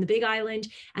found here on the Big Island.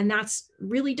 And that's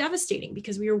really devastating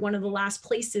because we were one of the last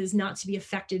places not to be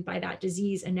affected by that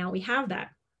disease. And now we have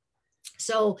that.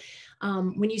 So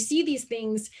when you see these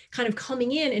things kind of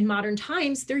coming in modern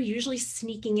times, they're usually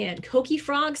sneaking in. Coqui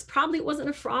frogs, probably it wasn't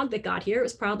a frog that got here. It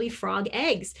was probably frog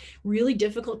eggs. Really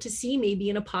difficult to see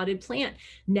maybe in a potted plant.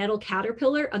 Nettle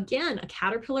caterpillar, again, a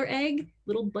caterpillar egg,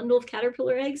 little bundle of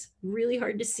caterpillar eggs, really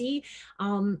hard to see.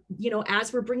 You know,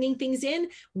 as we're bringing things in,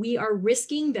 we are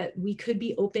risking that we could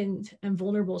be open and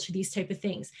vulnerable to these type of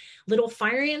things. Little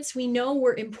fire ants, we know,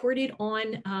 were imported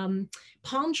on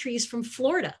palm trees from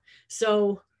Florida.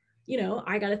 So, you know,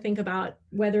 I got to think about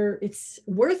whether it's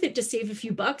worth it to save a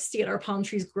few bucks to get our palm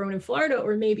trees grown in Florida,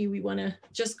 or maybe we want to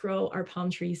just grow our palm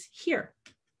trees here.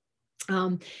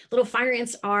 Little fire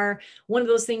ants are one of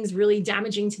those things really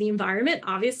damaging to the environment,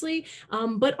 obviously,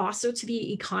 but also to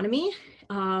the economy.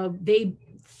 They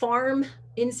farm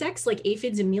insects like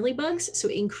aphids and mealybugs, so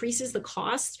it increases the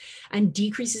cost and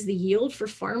decreases the yield for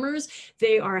farmers.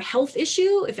 They are a health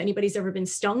issue. If anybody's ever been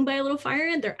stung by a little fire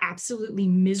ant, they're absolutely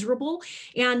miserable.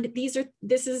 And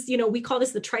this is, you know, we call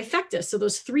this the trifecta. So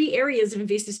those three areas of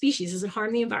invasive species. Does it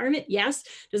harm the environment? Yes.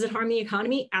 Does it harm the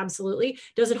economy? Absolutely.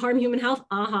 Does it harm human health?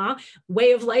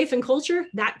 Way of life and culture?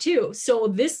 That too. So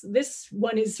this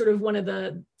one is sort of one of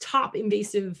the top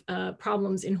invasive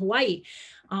problems in Hawaii.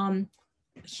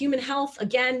 Human health,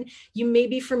 again, you may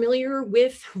be familiar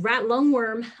with rat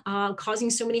lungworm causing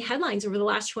so many headlines over the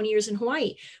last 20 years in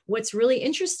Hawaii. What's really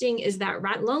interesting is that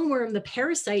rat lungworm, the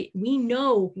parasite, we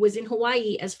know was in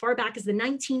Hawaii as far back as the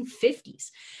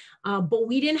 1950s. But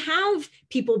we didn't have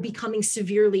people becoming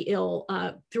severely ill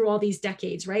through all these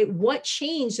decades, right? What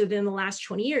changed within the last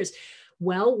 20 years?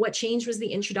 Well, what changed was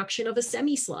the introduction of a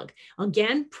semi-slug.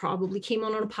 Again, probably came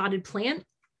on a potted plant.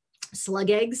 Slug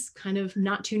eggs, kind of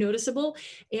not too noticeable.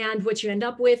 And what you end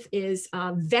up with is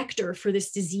a vector for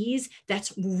this disease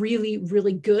that's really,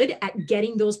 really good at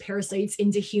getting those parasites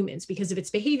into humans because of its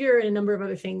behavior and a number of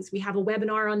other things. We have a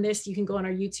webinar on this. You can go on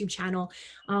our YouTube channel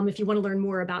if you want to learn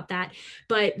more about that.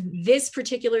 But this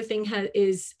particular thing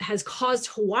has caused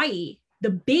Hawaii, the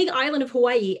Big Island of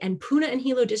Hawaii, and Puna and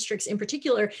Hilo districts in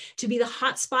particular, to be the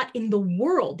hotspot in the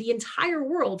world, the entire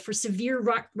world, for severe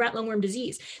rat lungworm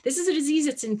disease. This is a disease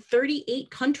that's in 38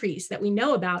 countries that we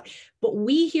know about, but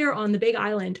we here on the Big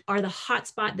Island are the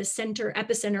hotspot, the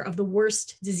epicenter of the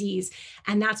worst disease.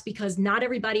 And that's because not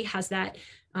everybody has that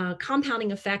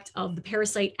compounding effect of the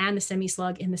parasite and the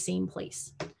semi-slug in the same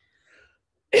place.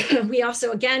 We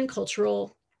also, again,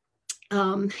 cultural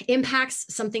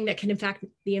impacts, something that can impact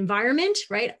the environment,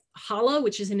 right? Hala,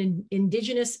 which is an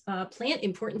indigenous plant,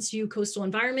 important to coastal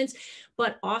environments,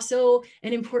 but also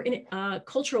an important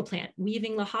cultural plant.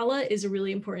 Weaving the hala is a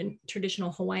really important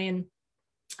traditional Hawaiian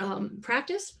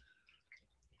practice.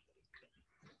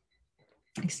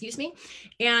 Excuse me.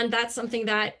 And that's something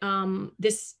that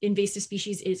this invasive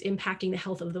species is impacting the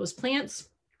health of those plants.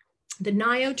 The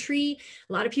Nio tree,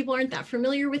 a lot of people aren't that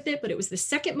familiar with it, but it was the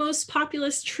second most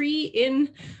populous tree in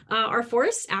our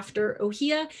forests after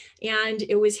ohia, and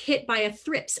it was hit by a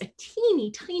thrips, a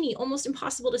teeny tiny, almost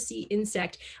impossible to see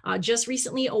insect. Just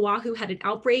recently, Oahu had an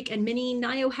outbreak and many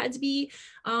Nio had to be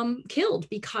killed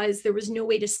because there was no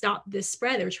way to stop this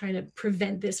spread. They were trying to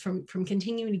prevent this from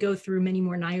continuing to go through many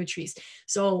more Nio trees.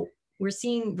 So we're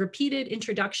seeing repeated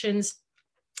introductions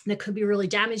that could be really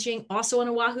damaging. Also on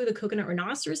Oahu, the coconut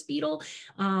rhinoceros beetle,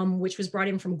 which was brought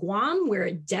in from Guam, where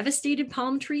it devastated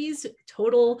palm trees,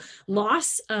 total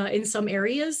loss in some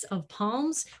areas of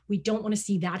palms. We don't want to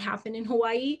see that happen in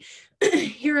Hawaii.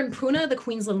 Here in Puna, the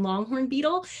Queensland longhorn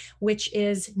beetle, which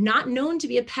is not known to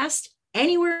be a pest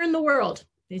anywhere in the world.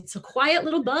 It's a quiet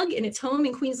little bug in its home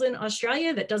in Queensland,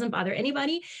 Australia, that doesn't bother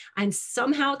anybody. And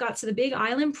somehow it got to the Big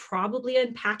Island, probably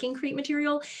in packing crate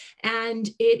material, and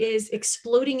it is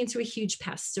exploding into a huge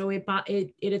pest. So it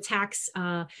attacks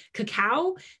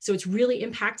cacao. So it's really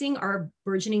impacting our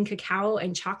burgeoning cacao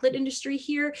and chocolate industry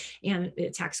here. And it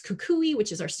attacks kukui,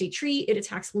 which is our state tree. It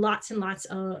attacks lots and lots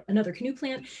of another canoe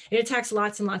plant. It attacks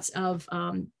lots and lots of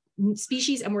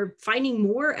species, and we're finding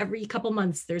more every couple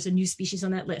months. There's a new species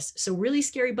on that list. So really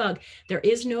scary bug. There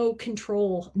is no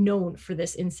control known for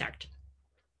this insect.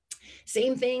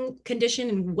 Same condition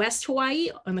in West Hawaii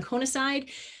on the Kona side.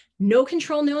 No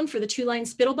control known for the two-line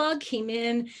spittlebug. Came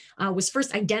in, was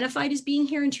first identified as being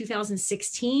here in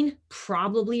 2016,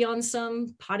 probably on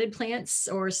some potted plants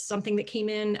or something that came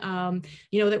in,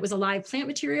 that was a live plant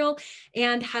material,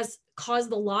 and has caused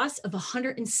the loss of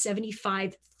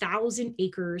 175,000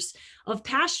 acres of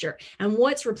pasture. And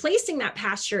what's replacing that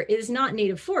pasture is not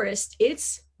native forest,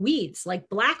 it's weeds like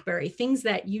blackberry, things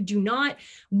that you do not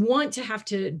want to have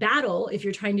to battle if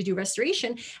you're trying to do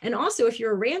restoration. And also, if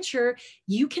you're a rancher,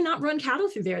 you cannot run cattle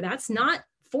through there. That's not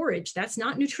forage, that's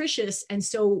not nutritious. And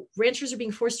so ranchers are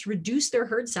being forced to reduce their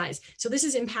herd size. So this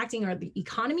is impacting the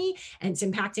economy, and it's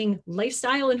impacting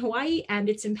lifestyle in Hawaii, and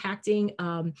it's impacting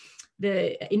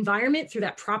the environment through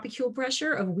that propicule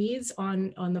pressure of weeds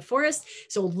on the forest.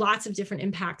 So lots of different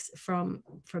impacts from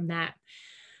that.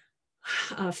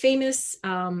 Famous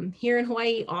here in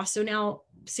Hawaii, also now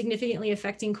significantly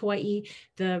affecting Kauai,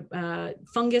 the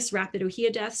fungus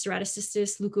Rapidohea death,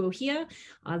 Ceratocystis leucoohea.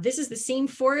 This is the same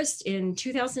forest in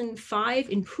 2005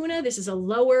 in Puna. This is a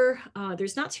lower,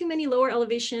 there's not too many lower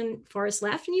elevation forests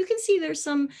left. And you can see there's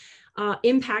some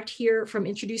impact here from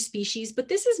introduced species, but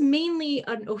this is mainly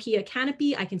an ohia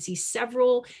canopy. I can see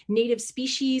several native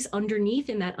species underneath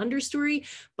in that understory,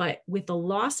 but with the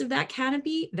loss of that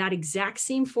canopy, that exact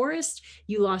same forest,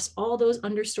 you lost all those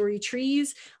understory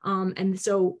trees. And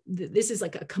so this is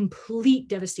like a complete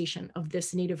devastation of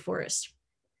this native forest.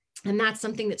 And that's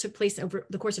something that took place over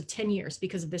the course of 10 years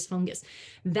because of this fungus.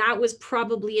 That was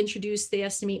probably introduced, they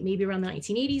estimate, maybe around the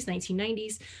 1980s,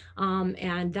 1990s,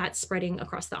 and that's spreading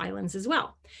across the islands as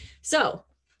well. So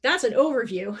that's an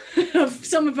overview of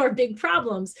some of our big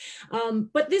problems.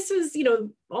 But this was,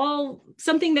 all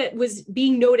something that was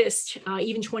being noticed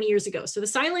even 20 years ago. So the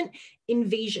silent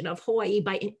invasion of Hawaii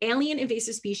by an alien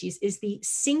invasive species is the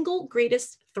single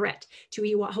greatest threat to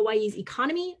Hawaii's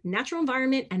economy, natural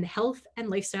environment, and the health and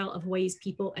lifestyle of Hawaii's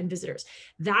people and visitors.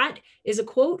 That is a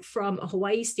quote from a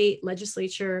Hawaii State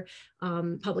Legislature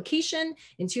publication.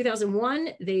 In 2001,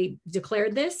 they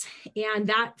declared this, and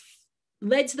that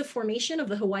led to the formation of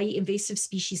the Hawaii Invasive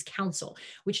Species Council,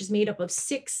 which is made up of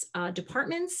 6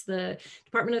 departments: the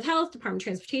Department of Health, Department of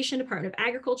Transportation, Department of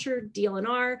Agriculture,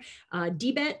 DLNR,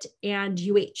 DBET, and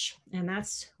UH. And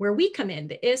that's where we come in.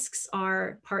 The BIISCs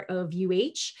are part of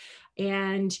UH,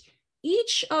 and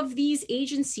each of these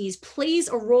agencies plays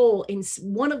a role in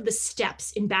one of the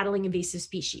steps in battling invasive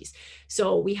species.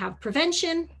 So we have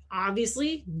prevention,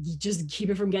 obviously, just keep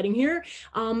it from getting here.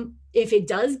 If it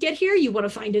does get here, you want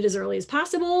to find it as early as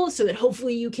possible so that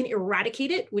hopefully you can eradicate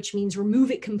it, which means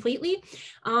remove it completely.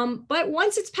 But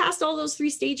once it's past all those 3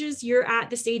 stages, you're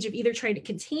at the stage of either trying to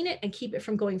contain it and keep it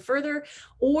from going further,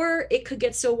 or it could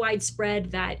get so widespread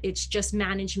that it's just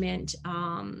management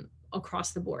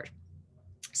across the board.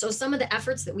 So some of the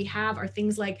efforts that we have are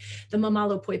things like the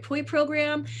Mamalo Poi Poi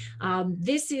program.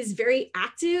 This is very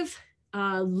active,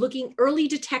 looking early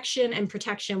detection and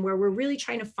protection, where we're really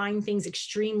trying to find things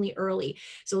extremely early.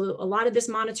 So a lot of this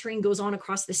monitoring goes on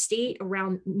across the state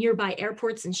around nearby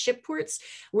airports and ship ports.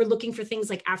 We're looking for things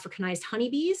like Africanized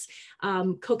honeybees,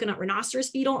 coconut rhinoceros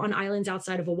beetle on islands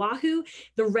outside of Oahu,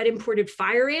 the red imported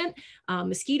fire ant,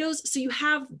 mosquitoes. So you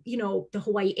have, the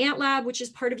Hawaii Ant Lab, which is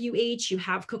part of UH. You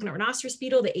have coconut rhinoceros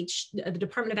beetle. The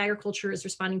Department of Agriculture is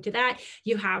responding to that.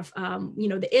 You have,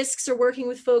 the BIISCs are working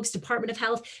with folks, Department of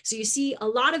Health. So you see a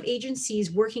lot of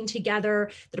agencies working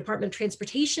together, the Department of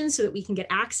Transportation, so that we can get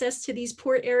access to these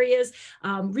port areas,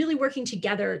 really working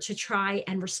together to try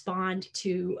and respond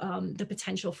to the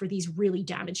potential for these really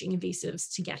damaging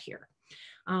invasives to get here.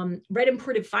 Red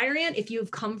imported fire ant, if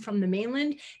you've come from the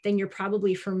mainland, then you're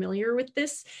probably familiar with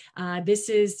this. This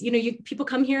is, people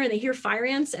come here and they hear fire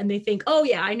ants and they think, oh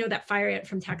yeah, I know that fire ant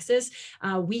from Texas.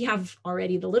 We have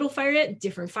already the little fire ant,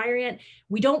 different fire ant.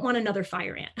 We don't want another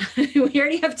fire ant. We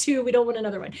already have 2, we don't want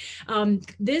another one.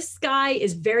 This guy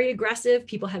is very aggressive.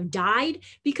 People have died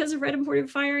because of red imported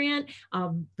fire ant.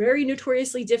 Very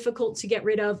notoriously difficult to get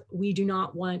rid of. We do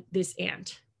not want this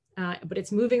ant. But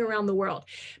it's moving around the world.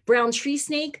 Brown tree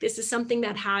snake, this is something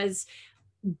that has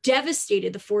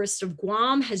devastated the forests of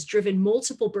Guam, has driven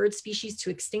multiple bird species to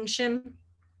extinction.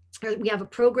 We have a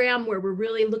program where we're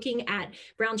really looking at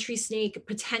brown tree snake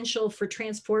potential for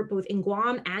transport both in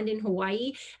Guam and in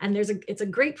Hawaii. And it's a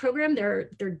great program.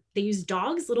 They use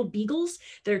dogs, little beagles.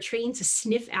 They're trained to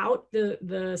sniff out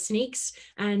the snakes.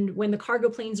 And when the cargo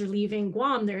planes are leaving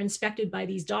Guam, they're inspected by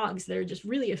these dogs. They're just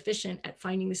really efficient at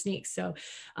finding the snakes. So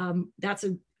that's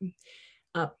a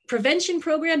prevention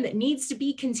program that needs to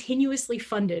be continuously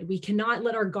funded. We cannot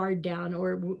let our guard down,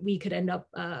 or we could end up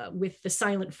with the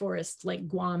silent forest like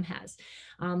Guam has.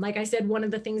 Like I said, one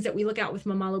of the things that we look at with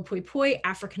Mamalo Poi Poi,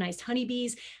 Africanized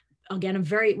honeybees, again,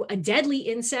 a deadly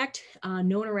insect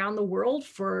known around the world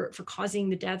for causing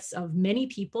the deaths of many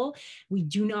people. We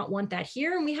do not want that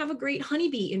here. And we have a great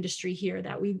honeybee industry here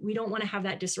that we don't want to have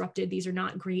that disrupted. These are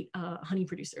not great honey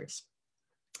producers.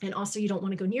 And also you don't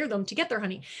want to go near them to get their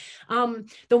honey.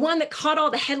 The one that caught all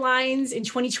the headlines in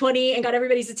 2020 and got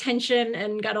everybody's attention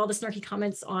and got all the snarky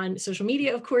comments on social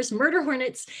media, of course, murder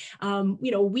hornets.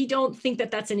 We don't think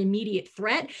that that's an immediate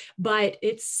threat, but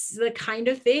it's the kind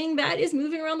of thing that is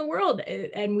moving around the world,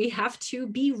 and we have to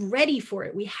be ready for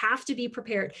it. We have to be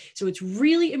prepared. So it's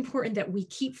really important that we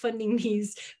keep funding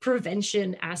these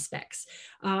prevention aspects.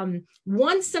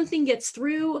 Once something gets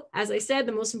through, as I said,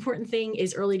 the most important thing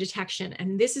is early detection.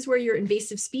 And this is where your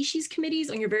invasive species committees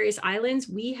on your various islands,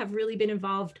 we have really been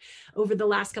involved over the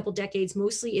last couple decades,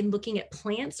 mostly in looking at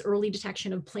plants, early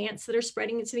detection of plants that are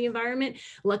spreading into the environment.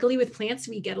 Luckily with plants,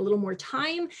 we get a little more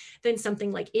time than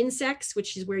something like insects,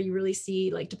 which is where you really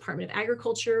see like Department of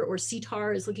Agriculture or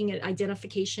CTAR is looking at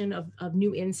identification of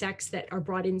new insects that are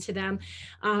brought into them.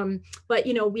 But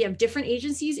we have different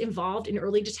agencies involved in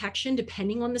early detection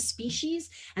depending on the species,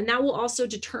 and that will also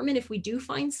determine if we do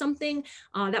find something,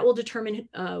 that will determine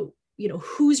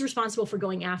who's responsible for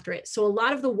going after it. So a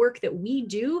lot of the work that we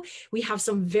do, we have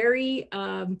some very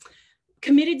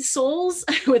committed souls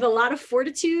with a lot of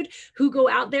fortitude who go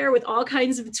out there with all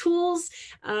kinds of tools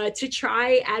to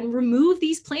try and remove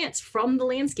these plants from the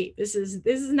landscape. This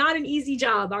is not an easy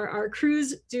job. Our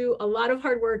crews do a lot of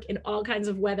hard work in all kinds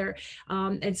of weather.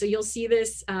 And so you'll see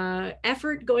this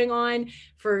effort going on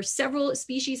for several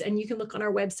species, and you can look on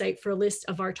our website for a list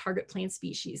of our target plant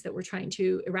species that we're trying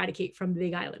to eradicate from the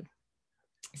Big Island.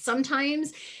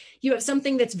 Sometimes you have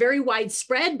something that's very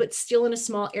widespread, but still in a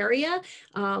small area.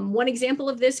 One example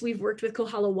of this, we've worked with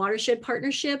Kohala Watershed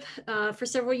Partnership for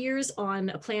several years on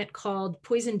a plant called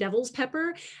poison devil's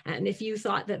pepper. And if you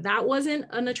thought that that wasn't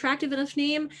an attractive enough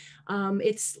name,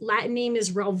 its Latin name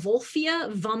is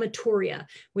Rauvolfia vomitoria,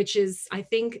 which is, I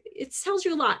think, it tells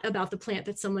you a lot about the plant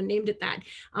that someone named it that.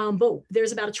 But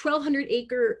there's about a 1,200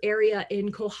 acre area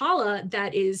in Kohala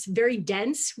that is very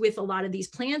dense with a lot of these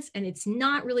plants, and it's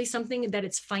not really something that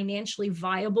it's financially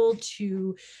viable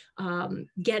to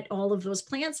get all of those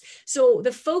plants. So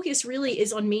the focus really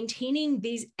is on maintaining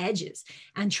these edges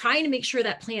and trying to make sure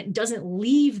that plant doesn't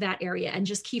leave that area and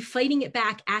just keep fighting it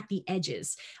back at the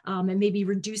edges, and maybe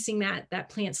reducing that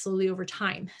plant slowly over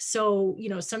time. So,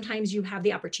 sometimes you have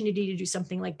the opportunity to do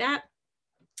something like that.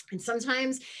 And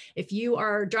sometimes if you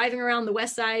are driving around the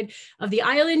west side of the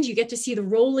island, you get to see the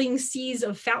rolling seas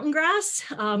of fountain grass.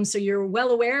 So you're well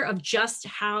aware of just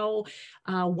how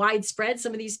widespread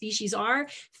some of these species are.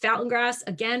 Fountain grass,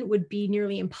 again, would be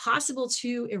nearly impossible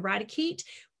to eradicate.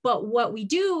 But what we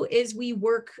do is we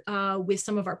work with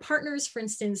some of our partners, for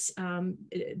instance,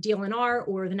 DLNR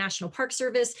or the National Park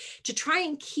Service, to try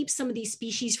and keep some of these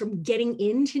species from getting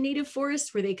into native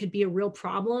forests where they could be a real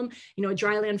problem. A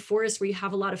dryland forest where you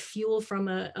have a lot of fuel from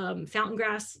a fountain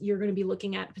grass, you're going to be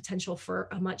looking at potential for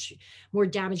a much more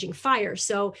damaging fire.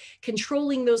 So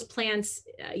controlling those plants,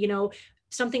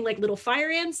 something like little fire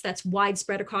ants, that's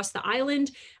widespread across the island.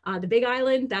 The Big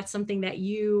Island, that's something that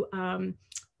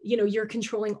you're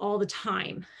controlling all the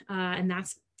time. And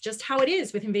that's just how it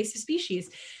is with invasive species.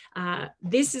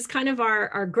 This is kind of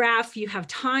our graph. You have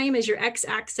time as your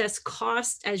x-axis,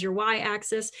 cost as your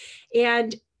y-axis,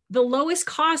 and the lowest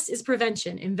cost is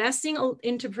prevention. Investing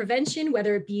into prevention,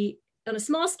 whether it be on a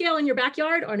small scale in your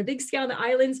backyard or on a big scale on the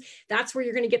islands, that's where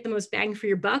you're going to get the most bang for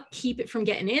your buck. Keep it from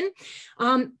getting in.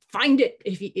 Find it.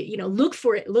 If you look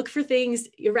for it, look for things,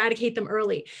 eradicate them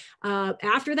early.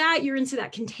 After that, you're into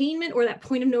that containment or that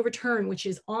point of no return, which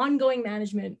is ongoing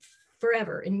management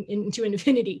forever into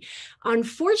infinity.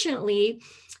 Unfortunately,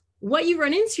 what you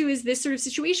run into is this sort of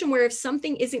situation where if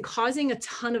something isn't causing a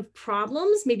ton of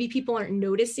problems, maybe people aren't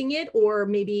noticing it, or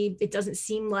maybe it doesn't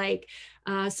seem like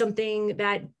something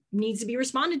that needs to be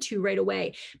responded to right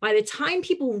away. By the time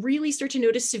people really start to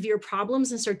notice severe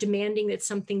problems and start demanding that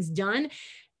something's done,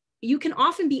 you can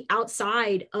often be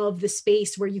outside of the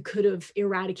space where you could have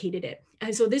eradicated it.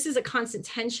 And so this is a constant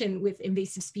tension with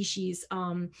invasive species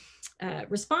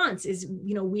response is,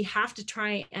 we have to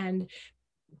try and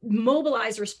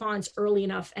mobilize response early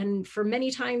enough. And for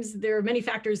many times, there are many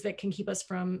factors that can keep us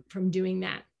from doing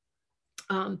that.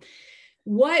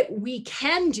 What we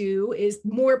can do is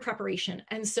more preparation.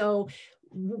 And so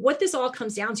what this all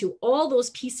comes down to, all those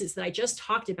pieces that I just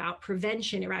talked about,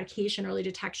 prevention, eradication, early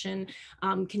detection,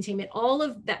 containment, all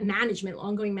of that management,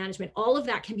 ongoing management, all of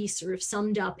that can be sort of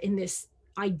summed up in this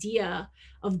idea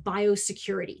of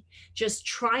biosecurity, just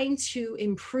trying to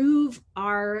improve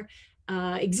our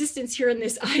existence here in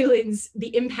this islands,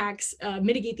 the impacts,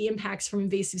 mitigate the impacts from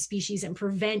invasive species and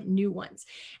prevent new ones.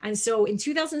 And so in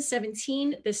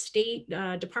 2017, the state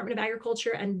Department of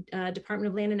Agriculture and Department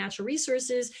of Land and Natural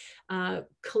Resources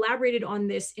collaborated on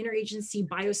this interagency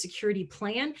biosecurity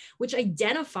plan, which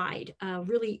identified,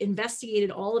 really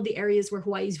investigated all of the areas where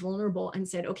Hawaii is vulnerable and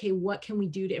said, okay, what can we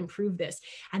do to improve this?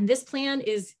 And this plan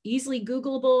is easily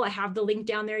Googleable. I have the link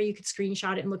down there. You could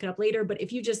screenshot it and look it up later. But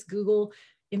if you just Google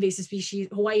invasive species,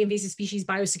 Hawaii invasive species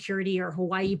biosecurity or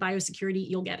Hawaii biosecurity,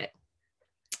 you'll get it.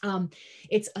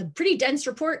 It's a pretty dense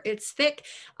report. It's thick,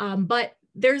 but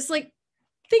there's like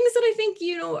things that I think,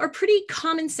 are pretty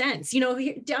common sense.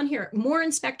 Down here, more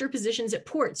inspector positions at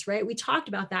ports, right? We talked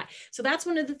about that. So that's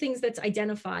one of the things that's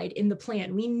identified in the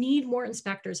plan. We need more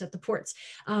inspectors at the ports.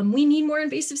 We need more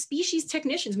invasive species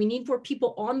technicians. We need more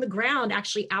people on the ground,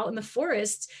 actually out in the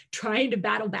forests, trying to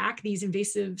battle back these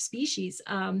invasive species.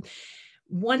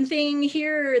 One thing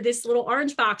here, this little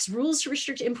orange box, rules to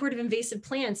restrict import of invasive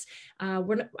plants. I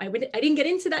didn't get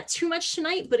into that too much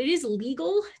tonight, but it is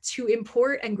legal to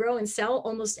import and grow and sell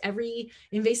almost every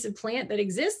invasive plant that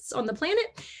exists on the planet.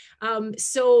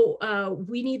 So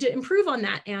we need to improve on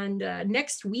that. And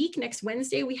next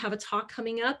Wednesday, we have a talk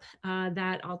coming up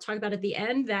that I'll talk about at the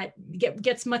end that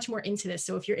gets much more into this.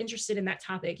 So if you're interested in that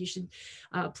topic, you should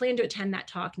plan to attend that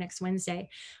talk next Wednesday.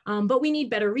 But we need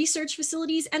better research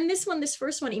facilities. And this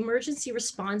first one, Emergency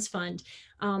Response Fund,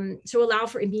 to allow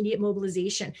for immediate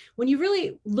mobilization. When you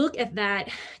really look at that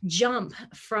jump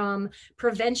from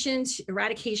prevention to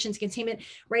eradication to containment,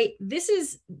 right?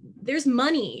 There's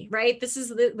money, right? This is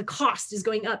the cost is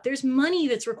going up. There's money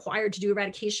that's required to do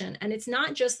eradication. And it's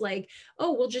not just like,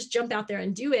 oh, we'll just jump out there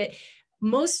and do it.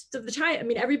 Most of the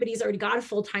time, everybody's already got a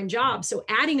full-time job. So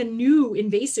adding a new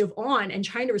invasive on and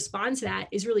trying to respond to that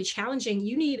is really challenging.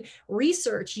 You need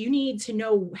research. You need to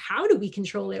know, how do we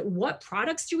control it? What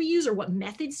products do we use, or what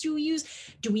methods do we use?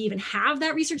 Do we even have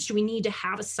that research? Do we need to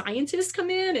have a scientist come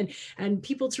in and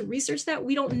people to research that?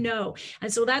 We don't know.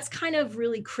 And so that's kind of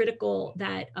really critical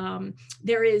that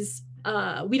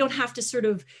we don't have to sort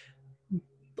of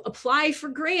apply for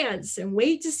grants and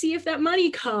wait to see if that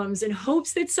money comes and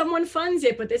hopes that someone funds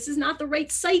it, but this is not the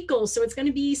right cycle. So it's going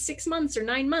to be 6 months or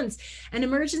 9 months. An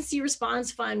emergency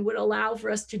response fund would allow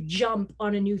for us to jump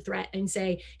on a new threat and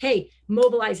say, hey,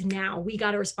 mobilize now. We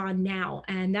got to respond now.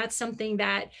 And that's something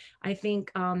that I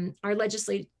think our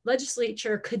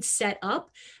legislature could set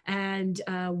up and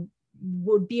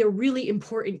would be a really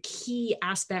important key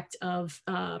aspect of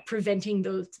preventing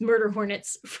those murder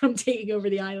hornets from taking over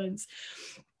the islands.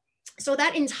 So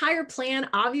that entire plan,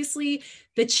 obviously,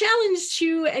 the challenge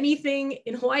to anything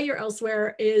in Hawaii or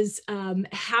elsewhere is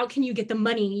how can you get the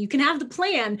money? You can have the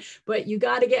plan, but you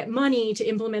got to get money to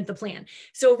implement the plan.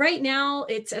 So right now,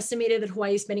 it's estimated that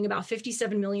Hawaii is spending about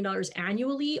 $57 million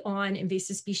annually on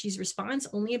invasive species response,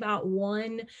 only about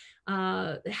less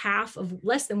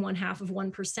than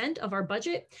 1/2% of our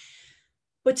budget.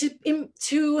 But to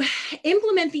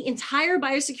implement the entire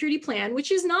biosecurity plan,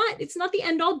 which is it's not the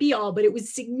end all be all, but it would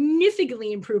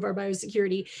significantly improve our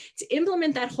biosecurity. To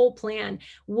implement that whole plan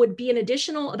would be an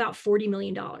additional about $40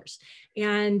 million.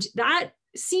 And that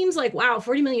seems like, wow,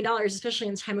 $40 million, especially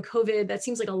in the time of COVID, that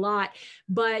seems like a lot.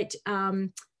 But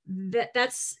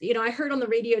that's, I heard on the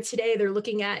radio today,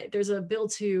 there's a bill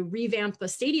to revamp a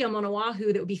stadium on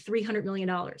Oahu that would be $300 million.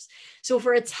 So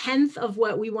for 1/10 of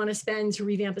what we want to spend to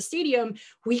revamp a stadium,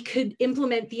 we could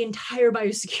implement the entire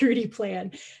biosecurity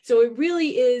plan. So it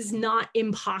really is not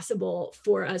impossible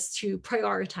for us to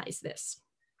prioritize this.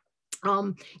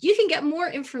 You can get more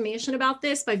information about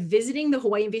this by visiting the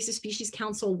Hawaii Invasive Species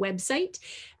Council website.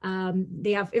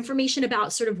 They have information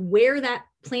about sort of where that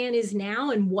plan is now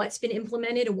and what's been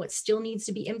implemented and what still needs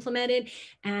to be implemented.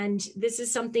 And this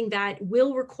is something that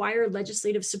will require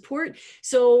legislative support.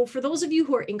 So for those of you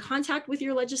who are in contact with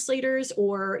your legislators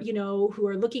or, who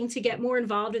are looking to get more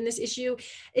involved in this issue,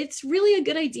 it's really a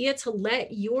good idea to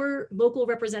let your local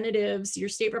representatives, your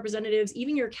state representatives,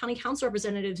 even your county council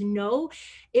representatives know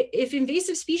if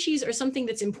invasive species are something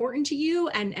that's important to you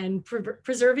and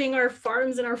preserving our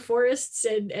farms and our forests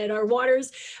and our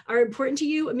waters are important to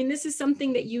you. This is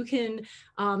something that you can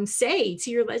say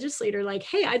to your legislator, like,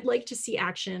 hey, I'd like to see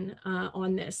action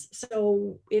on this.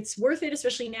 So it's worth it,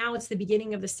 especially now it's the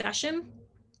beginning of the session.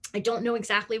 I don't know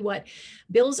exactly what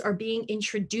bills are being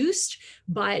introduced,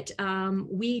 but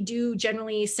we do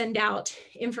generally send out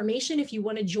information if you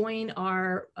want to join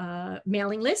our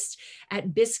mailing list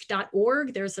at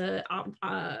BIISC.org. There's an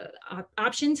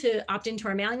option to opt into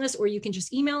our mailing list, or you can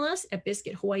just email us at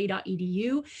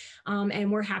biisc@hawaii.edu. And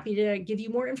we're happy to give you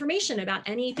more information about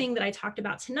anything that I talked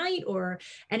about tonight or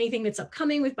anything that's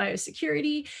upcoming with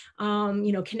biosecurity,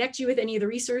 connect you with any of the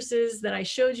resources that I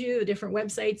showed you, the different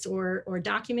websites or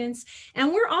documents maintenance.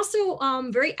 And we're also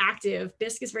very active.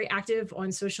 BIISC is very active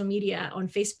on social media, on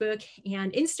Facebook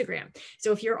and Instagram.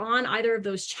 So if you're on either of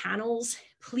those channels,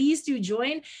 please do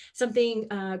join. Something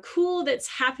cool that's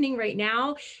happening right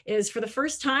now is, for the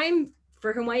first time,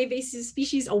 for Hawaii Invasive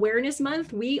Species Awareness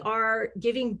Month, we are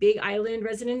giving Big Island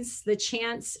residents the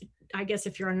chance. I guess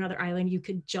if you're on another island, you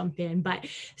could jump in, but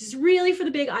this is really for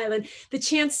the Big Island, the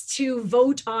chance to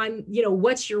vote on,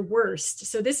 what's your worst.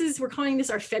 So we're calling this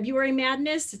our February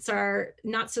Madness. It's our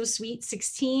not so sweet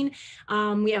 16.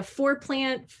 We have 4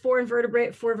 plant, 4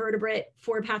 invertebrate, 4 vertebrate,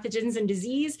 4 pathogens and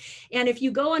disease. And if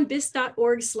you go on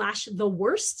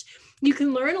BIISC.org/theworst, you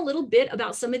can learn a little bit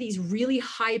about some of these really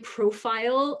high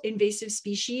profile invasive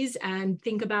species and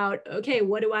think about, okay,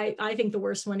 what do I think the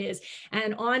worst one is?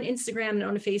 And on Instagram and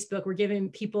on Facebook, we're giving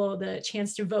people the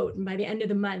chance to vote. And by the end of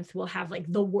the month, we'll have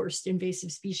like the worst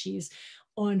invasive species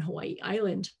on Hawaii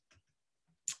Island.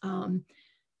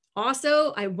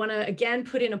 Also, I want to again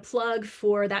put in a plug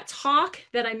for that talk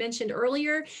that I mentioned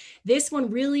earlier. This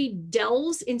one really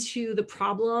delves into the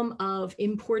problem of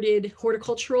imported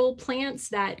horticultural plants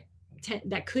that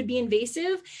could be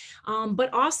invasive,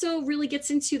 but also really gets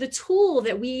into the tool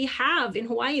that we have in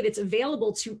Hawaii that's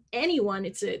available to anyone.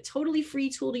 It's a totally free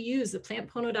tool to use. The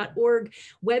plantpono.org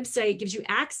website gives you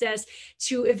access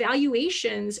to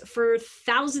evaluations for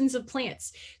thousands of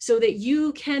plants so that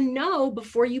you can know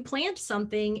before you plant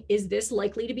something, is this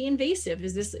likely to be invasive?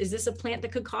 Is this a plant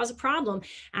that could cause a problem?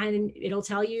 And it'll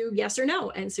tell you yes or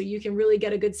no. And so you can really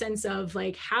get a good sense of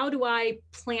like, how do I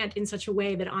plant in such a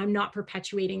way that I'm not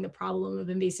perpetuating the problem of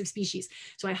invasive species?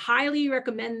 So I highly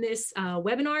recommend this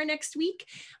webinar next week.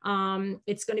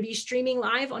 It's going to be streaming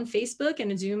live on Facebook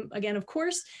and Zoom again, of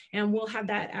course, and we'll have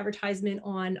that advertisement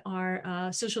on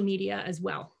our social media as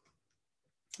well.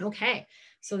 Okay,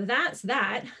 so that's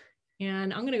that.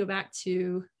 And I'm going to go back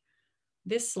to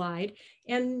this slide.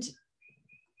 And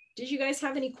did you guys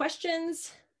have any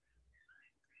questions?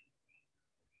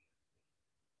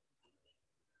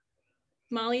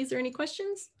 Molly, is there any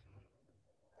questions?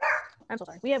 I'm so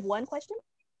sorry. We have one question.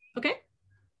 Okay.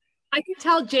 I could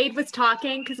tell Jade was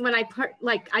talking because when I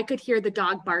could hear the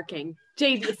dog barking.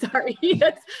 Jade, sorry.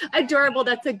 That's adorable.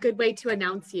 That's a good way to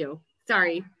announce you.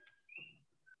 Sorry.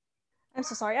 I'm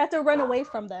so sorry. I have to run away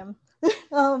from them.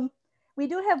 We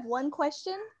do have one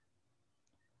question.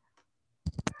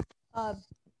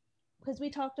 Because we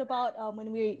talked about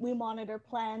when we monitor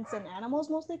plants and animals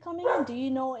mostly coming in. Do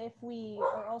you know if we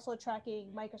are also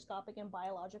tracking microscopic and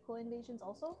biological invasions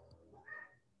also?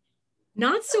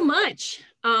 Not so much.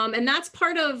 And that's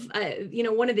part of,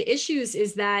 one of the issues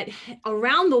is that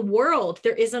around the world,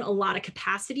 there isn't a lot of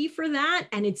capacity for that.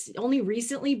 And it's only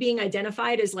recently being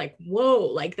identified as like, whoa,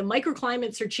 like the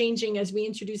microclimates are changing as we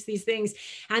introduce these things.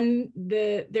 And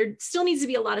there still needs to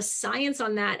be a lot of science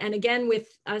on that. And again,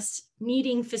 with us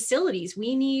needing facilities,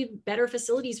 we need better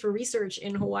facilities for research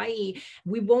in Hawaii.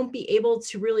 We won't be able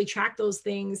to really track those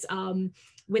things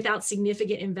without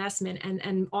significant investment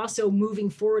and also moving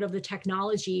forward of the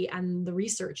technology and the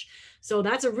research. So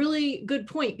that's a really good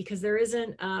point, because there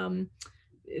isn't,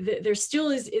 there still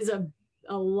is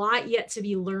a lot yet to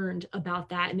be learned about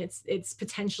that. And it's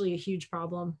potentially a huge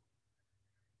problem.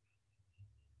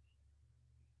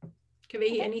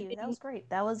 Kavehi, anything? That was great.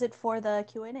 That was it for the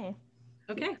Q&A.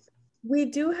 Okay. We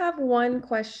do have one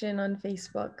question on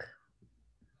Facebook.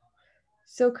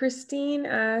 So Christine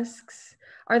asks,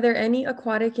 are there any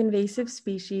aquatic invasive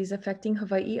species affecting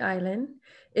Hawaii Island?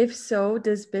 If so,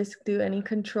 does BIISC do any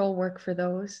control work for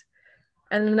those?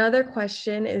 And another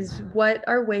question is, what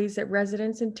are ways that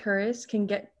residents and tourists can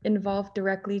get involved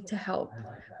directly to help,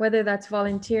 whether that's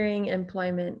volunteering,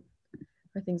 employment,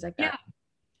 or things like that?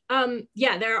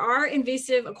 Yeah, there are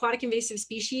aquatic invasive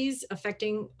species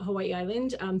affecting Hawaii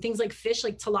Island. Things like fish,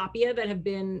 like tilapia, that have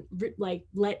been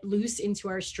let loose into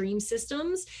our stream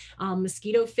systems.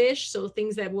 Mosquito fish, so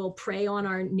things that will prey on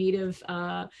our native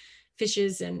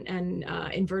fishes and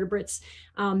invertebrates.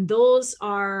 Those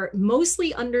are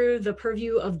mostly under the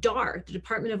purview of DAR, the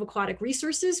Department of Aquatic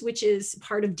Resources, which is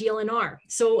part of DLNR.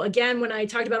 So again, when I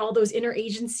talked about all those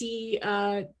interagency,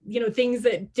 things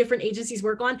that different agencies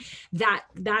work on,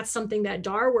 that's something that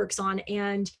DAR works on.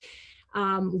 And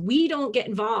we don't get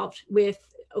involved with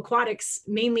aquatics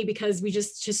mainly because we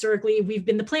just historically we've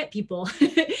been the plant people,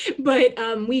 but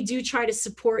we do try to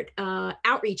support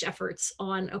outreach efforts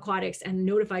on aquatics and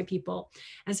notify people.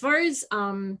 As far as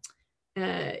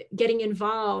getting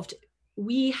involved,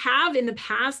 we have in the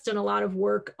past done a lot of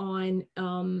work on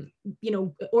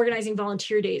organizing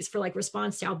volunteer days for like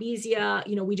response to albizia.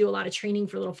 We do a lot of training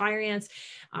for little fire ants.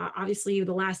 Obviously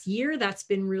the last year that's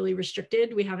been really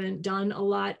restricted. We haven't done a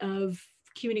lot of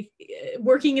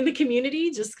working in the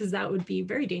community, just because that would be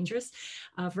very dangerous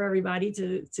for everybody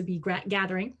to be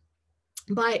gathering.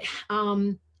 But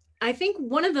I think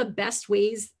one of the best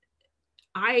ways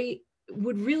I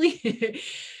think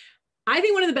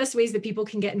one of the best ways that people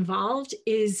can get involved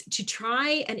is to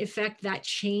try and effect that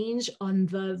change on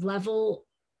the level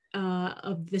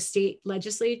of the state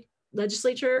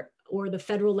legislature or the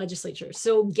federal legislature.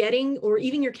 So or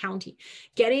even your county,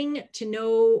 getting to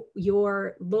know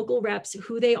your local reps,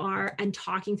 who they are, and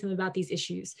talking to them about these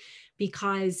issues.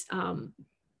 Because,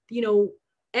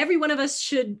 every one of us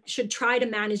should try to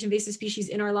manage invasive species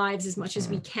in our lives as much as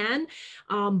we can.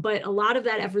 But a lot of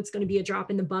that effort is going to be a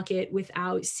drop in the bucket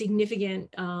without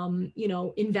significant,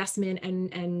 investment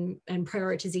and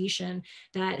prioritization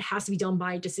that has to be done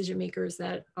by decision makers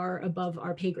that are above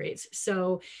our pay grades.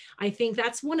 So I think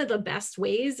that's one of the best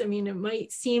ways. I mean, it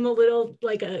might seem a little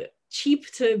like cheap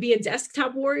to be a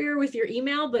desktop warrior with your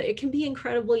email, but it can be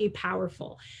incredibly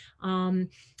powerful.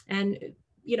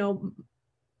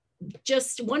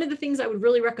 Just one of the things I would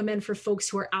really recommend for folks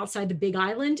who are outside the Big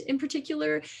Island in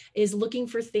particular is looking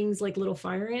for things like little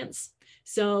fire ants.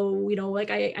 So, like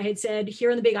I had said,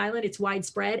 here on the Big Island, it's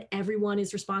widespread. Everyone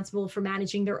is responsible for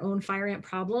managing their own fire ant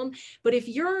problem. But if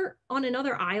you're on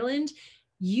another island,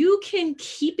 you can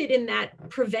keep it in that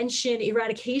prevention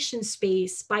eradication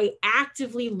space by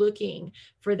actively looking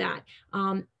for that.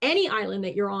 Any island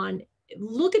that you're on,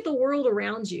 look at the world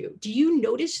around you. Do you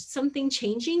notice something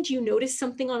changing? Do you notice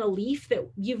something on a leaf that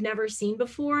you've never seen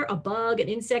before? A bug, an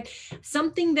insect,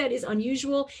 something that is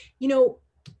unusual?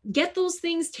 Get those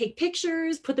things, take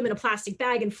pictures, put them in a plastic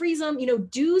bag and freeze them,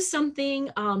 do something.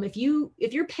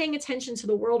 If you're paying attention to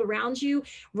the world around you,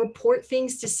 report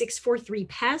things to 643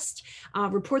 PEST,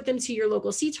 report them to your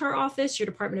local CTAR office, your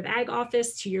Department of Ag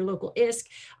office, to your local BIISC.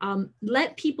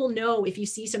 Let people know if you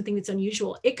see something that's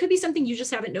unusual. It could be something you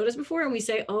just haven't noticed before. And we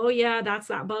say, oh yeah, that's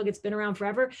that bug. It's been around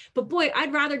forever. But boy,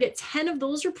 I'd rather get 10 of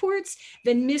those reports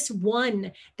than miss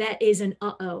one that is an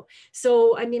uh-oh.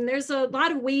 So, I mean, there's a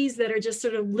lot of ways that are just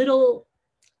sort of little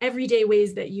everyday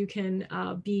ways that you can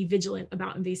be vigilant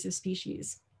about invasive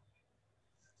species.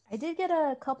 I did get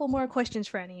a couple more questions,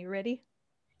 Franny. You ready?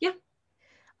 Yeah.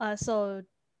 So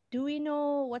do we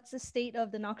know what's the state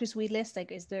of the noxious weed list?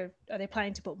 Like, are they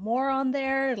planning to put more on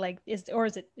there? Like, is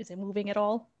it moving at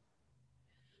all?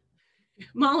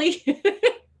 Molly,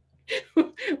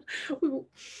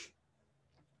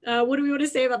 what do we want to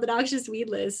say about the noxious weed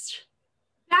list?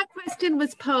 That question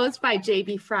was posed by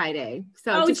JB Friday.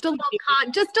 So just a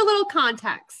little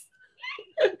context.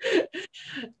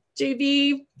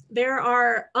 JB, there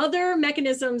are other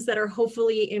mechanisms that are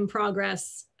hopefully in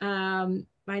progress. I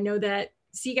know that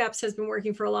CGAPS has been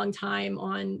working for a long time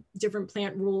on different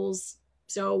plant rules.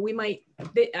 So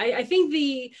I think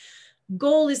the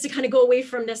goal is to kind of go away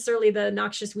from necessarily the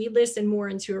noxious weed list and more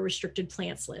into a restricted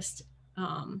plants list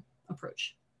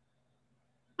approach.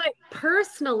 But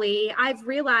personally, I've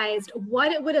realized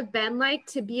what it would have been like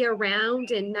to be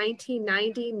around in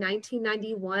 1990,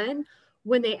 1991,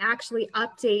 when they actually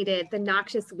updated the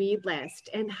noxious weed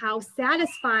list, and how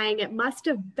satisfying it must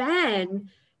have been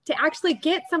to actually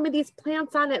get some of these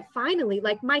plants on it finally,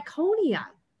 like Myconia.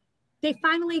 They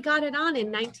finally got it on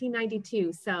in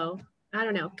 1992. So I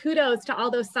don't know, kudos to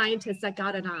all those scientists that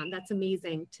got it on. That's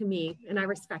amazing to me, and I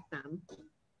respect them.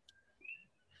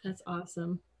 That's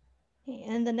awesome.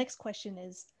 And the next question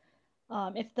is,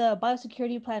 if the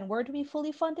biosecurity plan were to be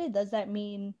fully funded, does that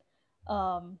mean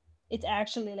it's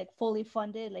actually like fully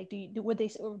funded? Like, would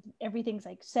everything's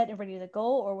like set and ready to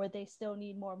go, or would they still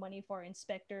need more money for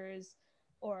inspectors,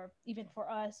 or even for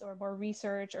us, or more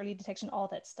research, early detection, all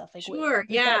that stuff? Like, sure,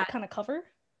 does that kind of cover?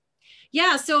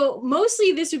 Yeah, so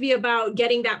mostly this would be about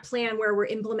getting that plan where we're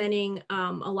implementing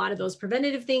a lot of those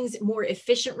preventative things, more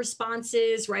efficient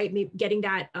responses, right? Maybe getting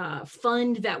that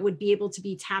fund that would be able to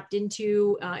be tapped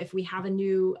into if we have a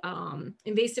new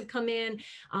invasive come in,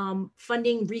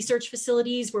 funding research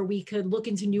facilities where we could look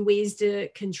into new ways to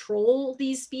control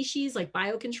these species, like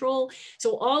biocontrol.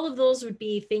 So all of those would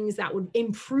be things that would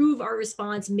improve our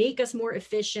response, make us more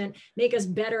efficient, make us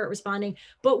better at responding.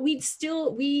 But we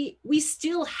still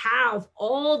have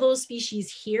all those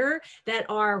species here that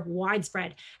are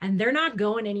widespread, and they're not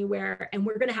going anywhere, and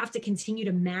we're going to have to continue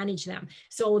to manage them.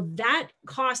 So that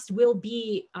cost will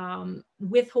be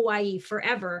with Hawaii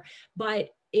forever,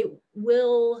 but it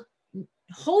will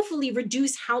hopefully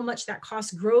reduce how much that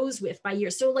cost grows with by year.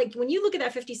 So like when you look at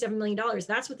that $57 million,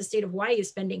 that's what the state of Hawaii is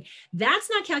spending. That's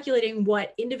not calculating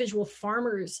what individual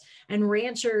farmers and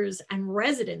ranchers and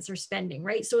residents are spending,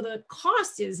 right? So the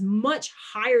cost is much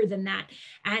higher than that.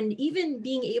 And even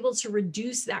being able to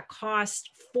reduce that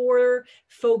cost for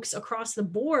folks across the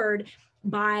board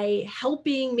by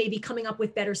helping, maybe coming up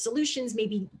with better solutions,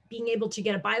 maybe being able to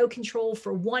get a biocontrol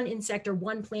for one insect or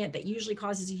one plant that usually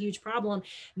causes a huge problem,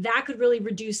 that could really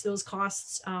reduce those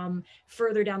costs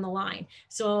further down the line.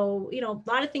 So, you know, a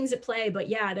lot of things at play, but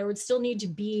yeah, there would still need to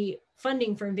be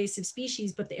funding for invasive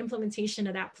species, but the implementation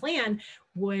of that plan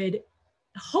would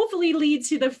hopefully lead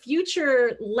to the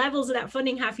future levels of that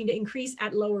funding having to increase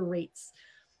at lower rates.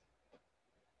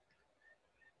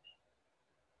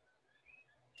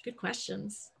 Good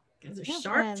questions. You guys are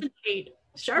sharp tonight.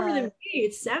 Sharper than me.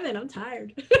 It's 7. I'm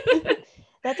tired.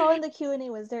 That's all in the Q&A.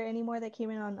 Was there any more that came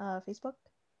in on Facebook?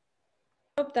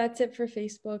 Nope, that's it for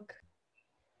Facebook.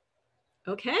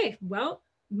 Okay. Well,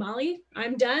 Molly,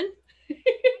 I'm done.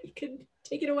 You can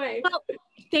take it away. Well,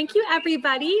 thank you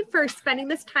everybody for spending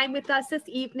this time with us this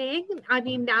evening. I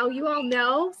mean, now you all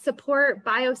know, support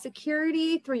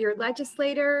biosecurity through your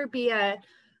legislator, be a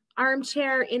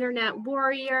armchair internet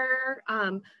warrior.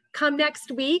 Come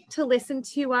next week to listen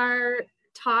to our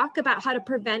talk about how to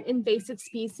prevent invasive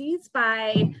species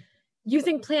by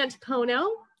using plant pono.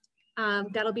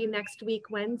 That'll be next week,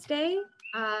 Wednesday.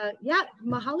 Yeah,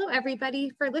 mahalo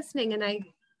everybody for listening, and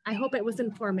I hope it was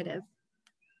informative.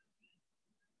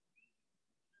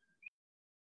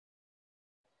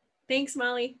 Thanks,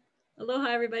 Molly. Aloha,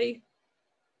 everybody.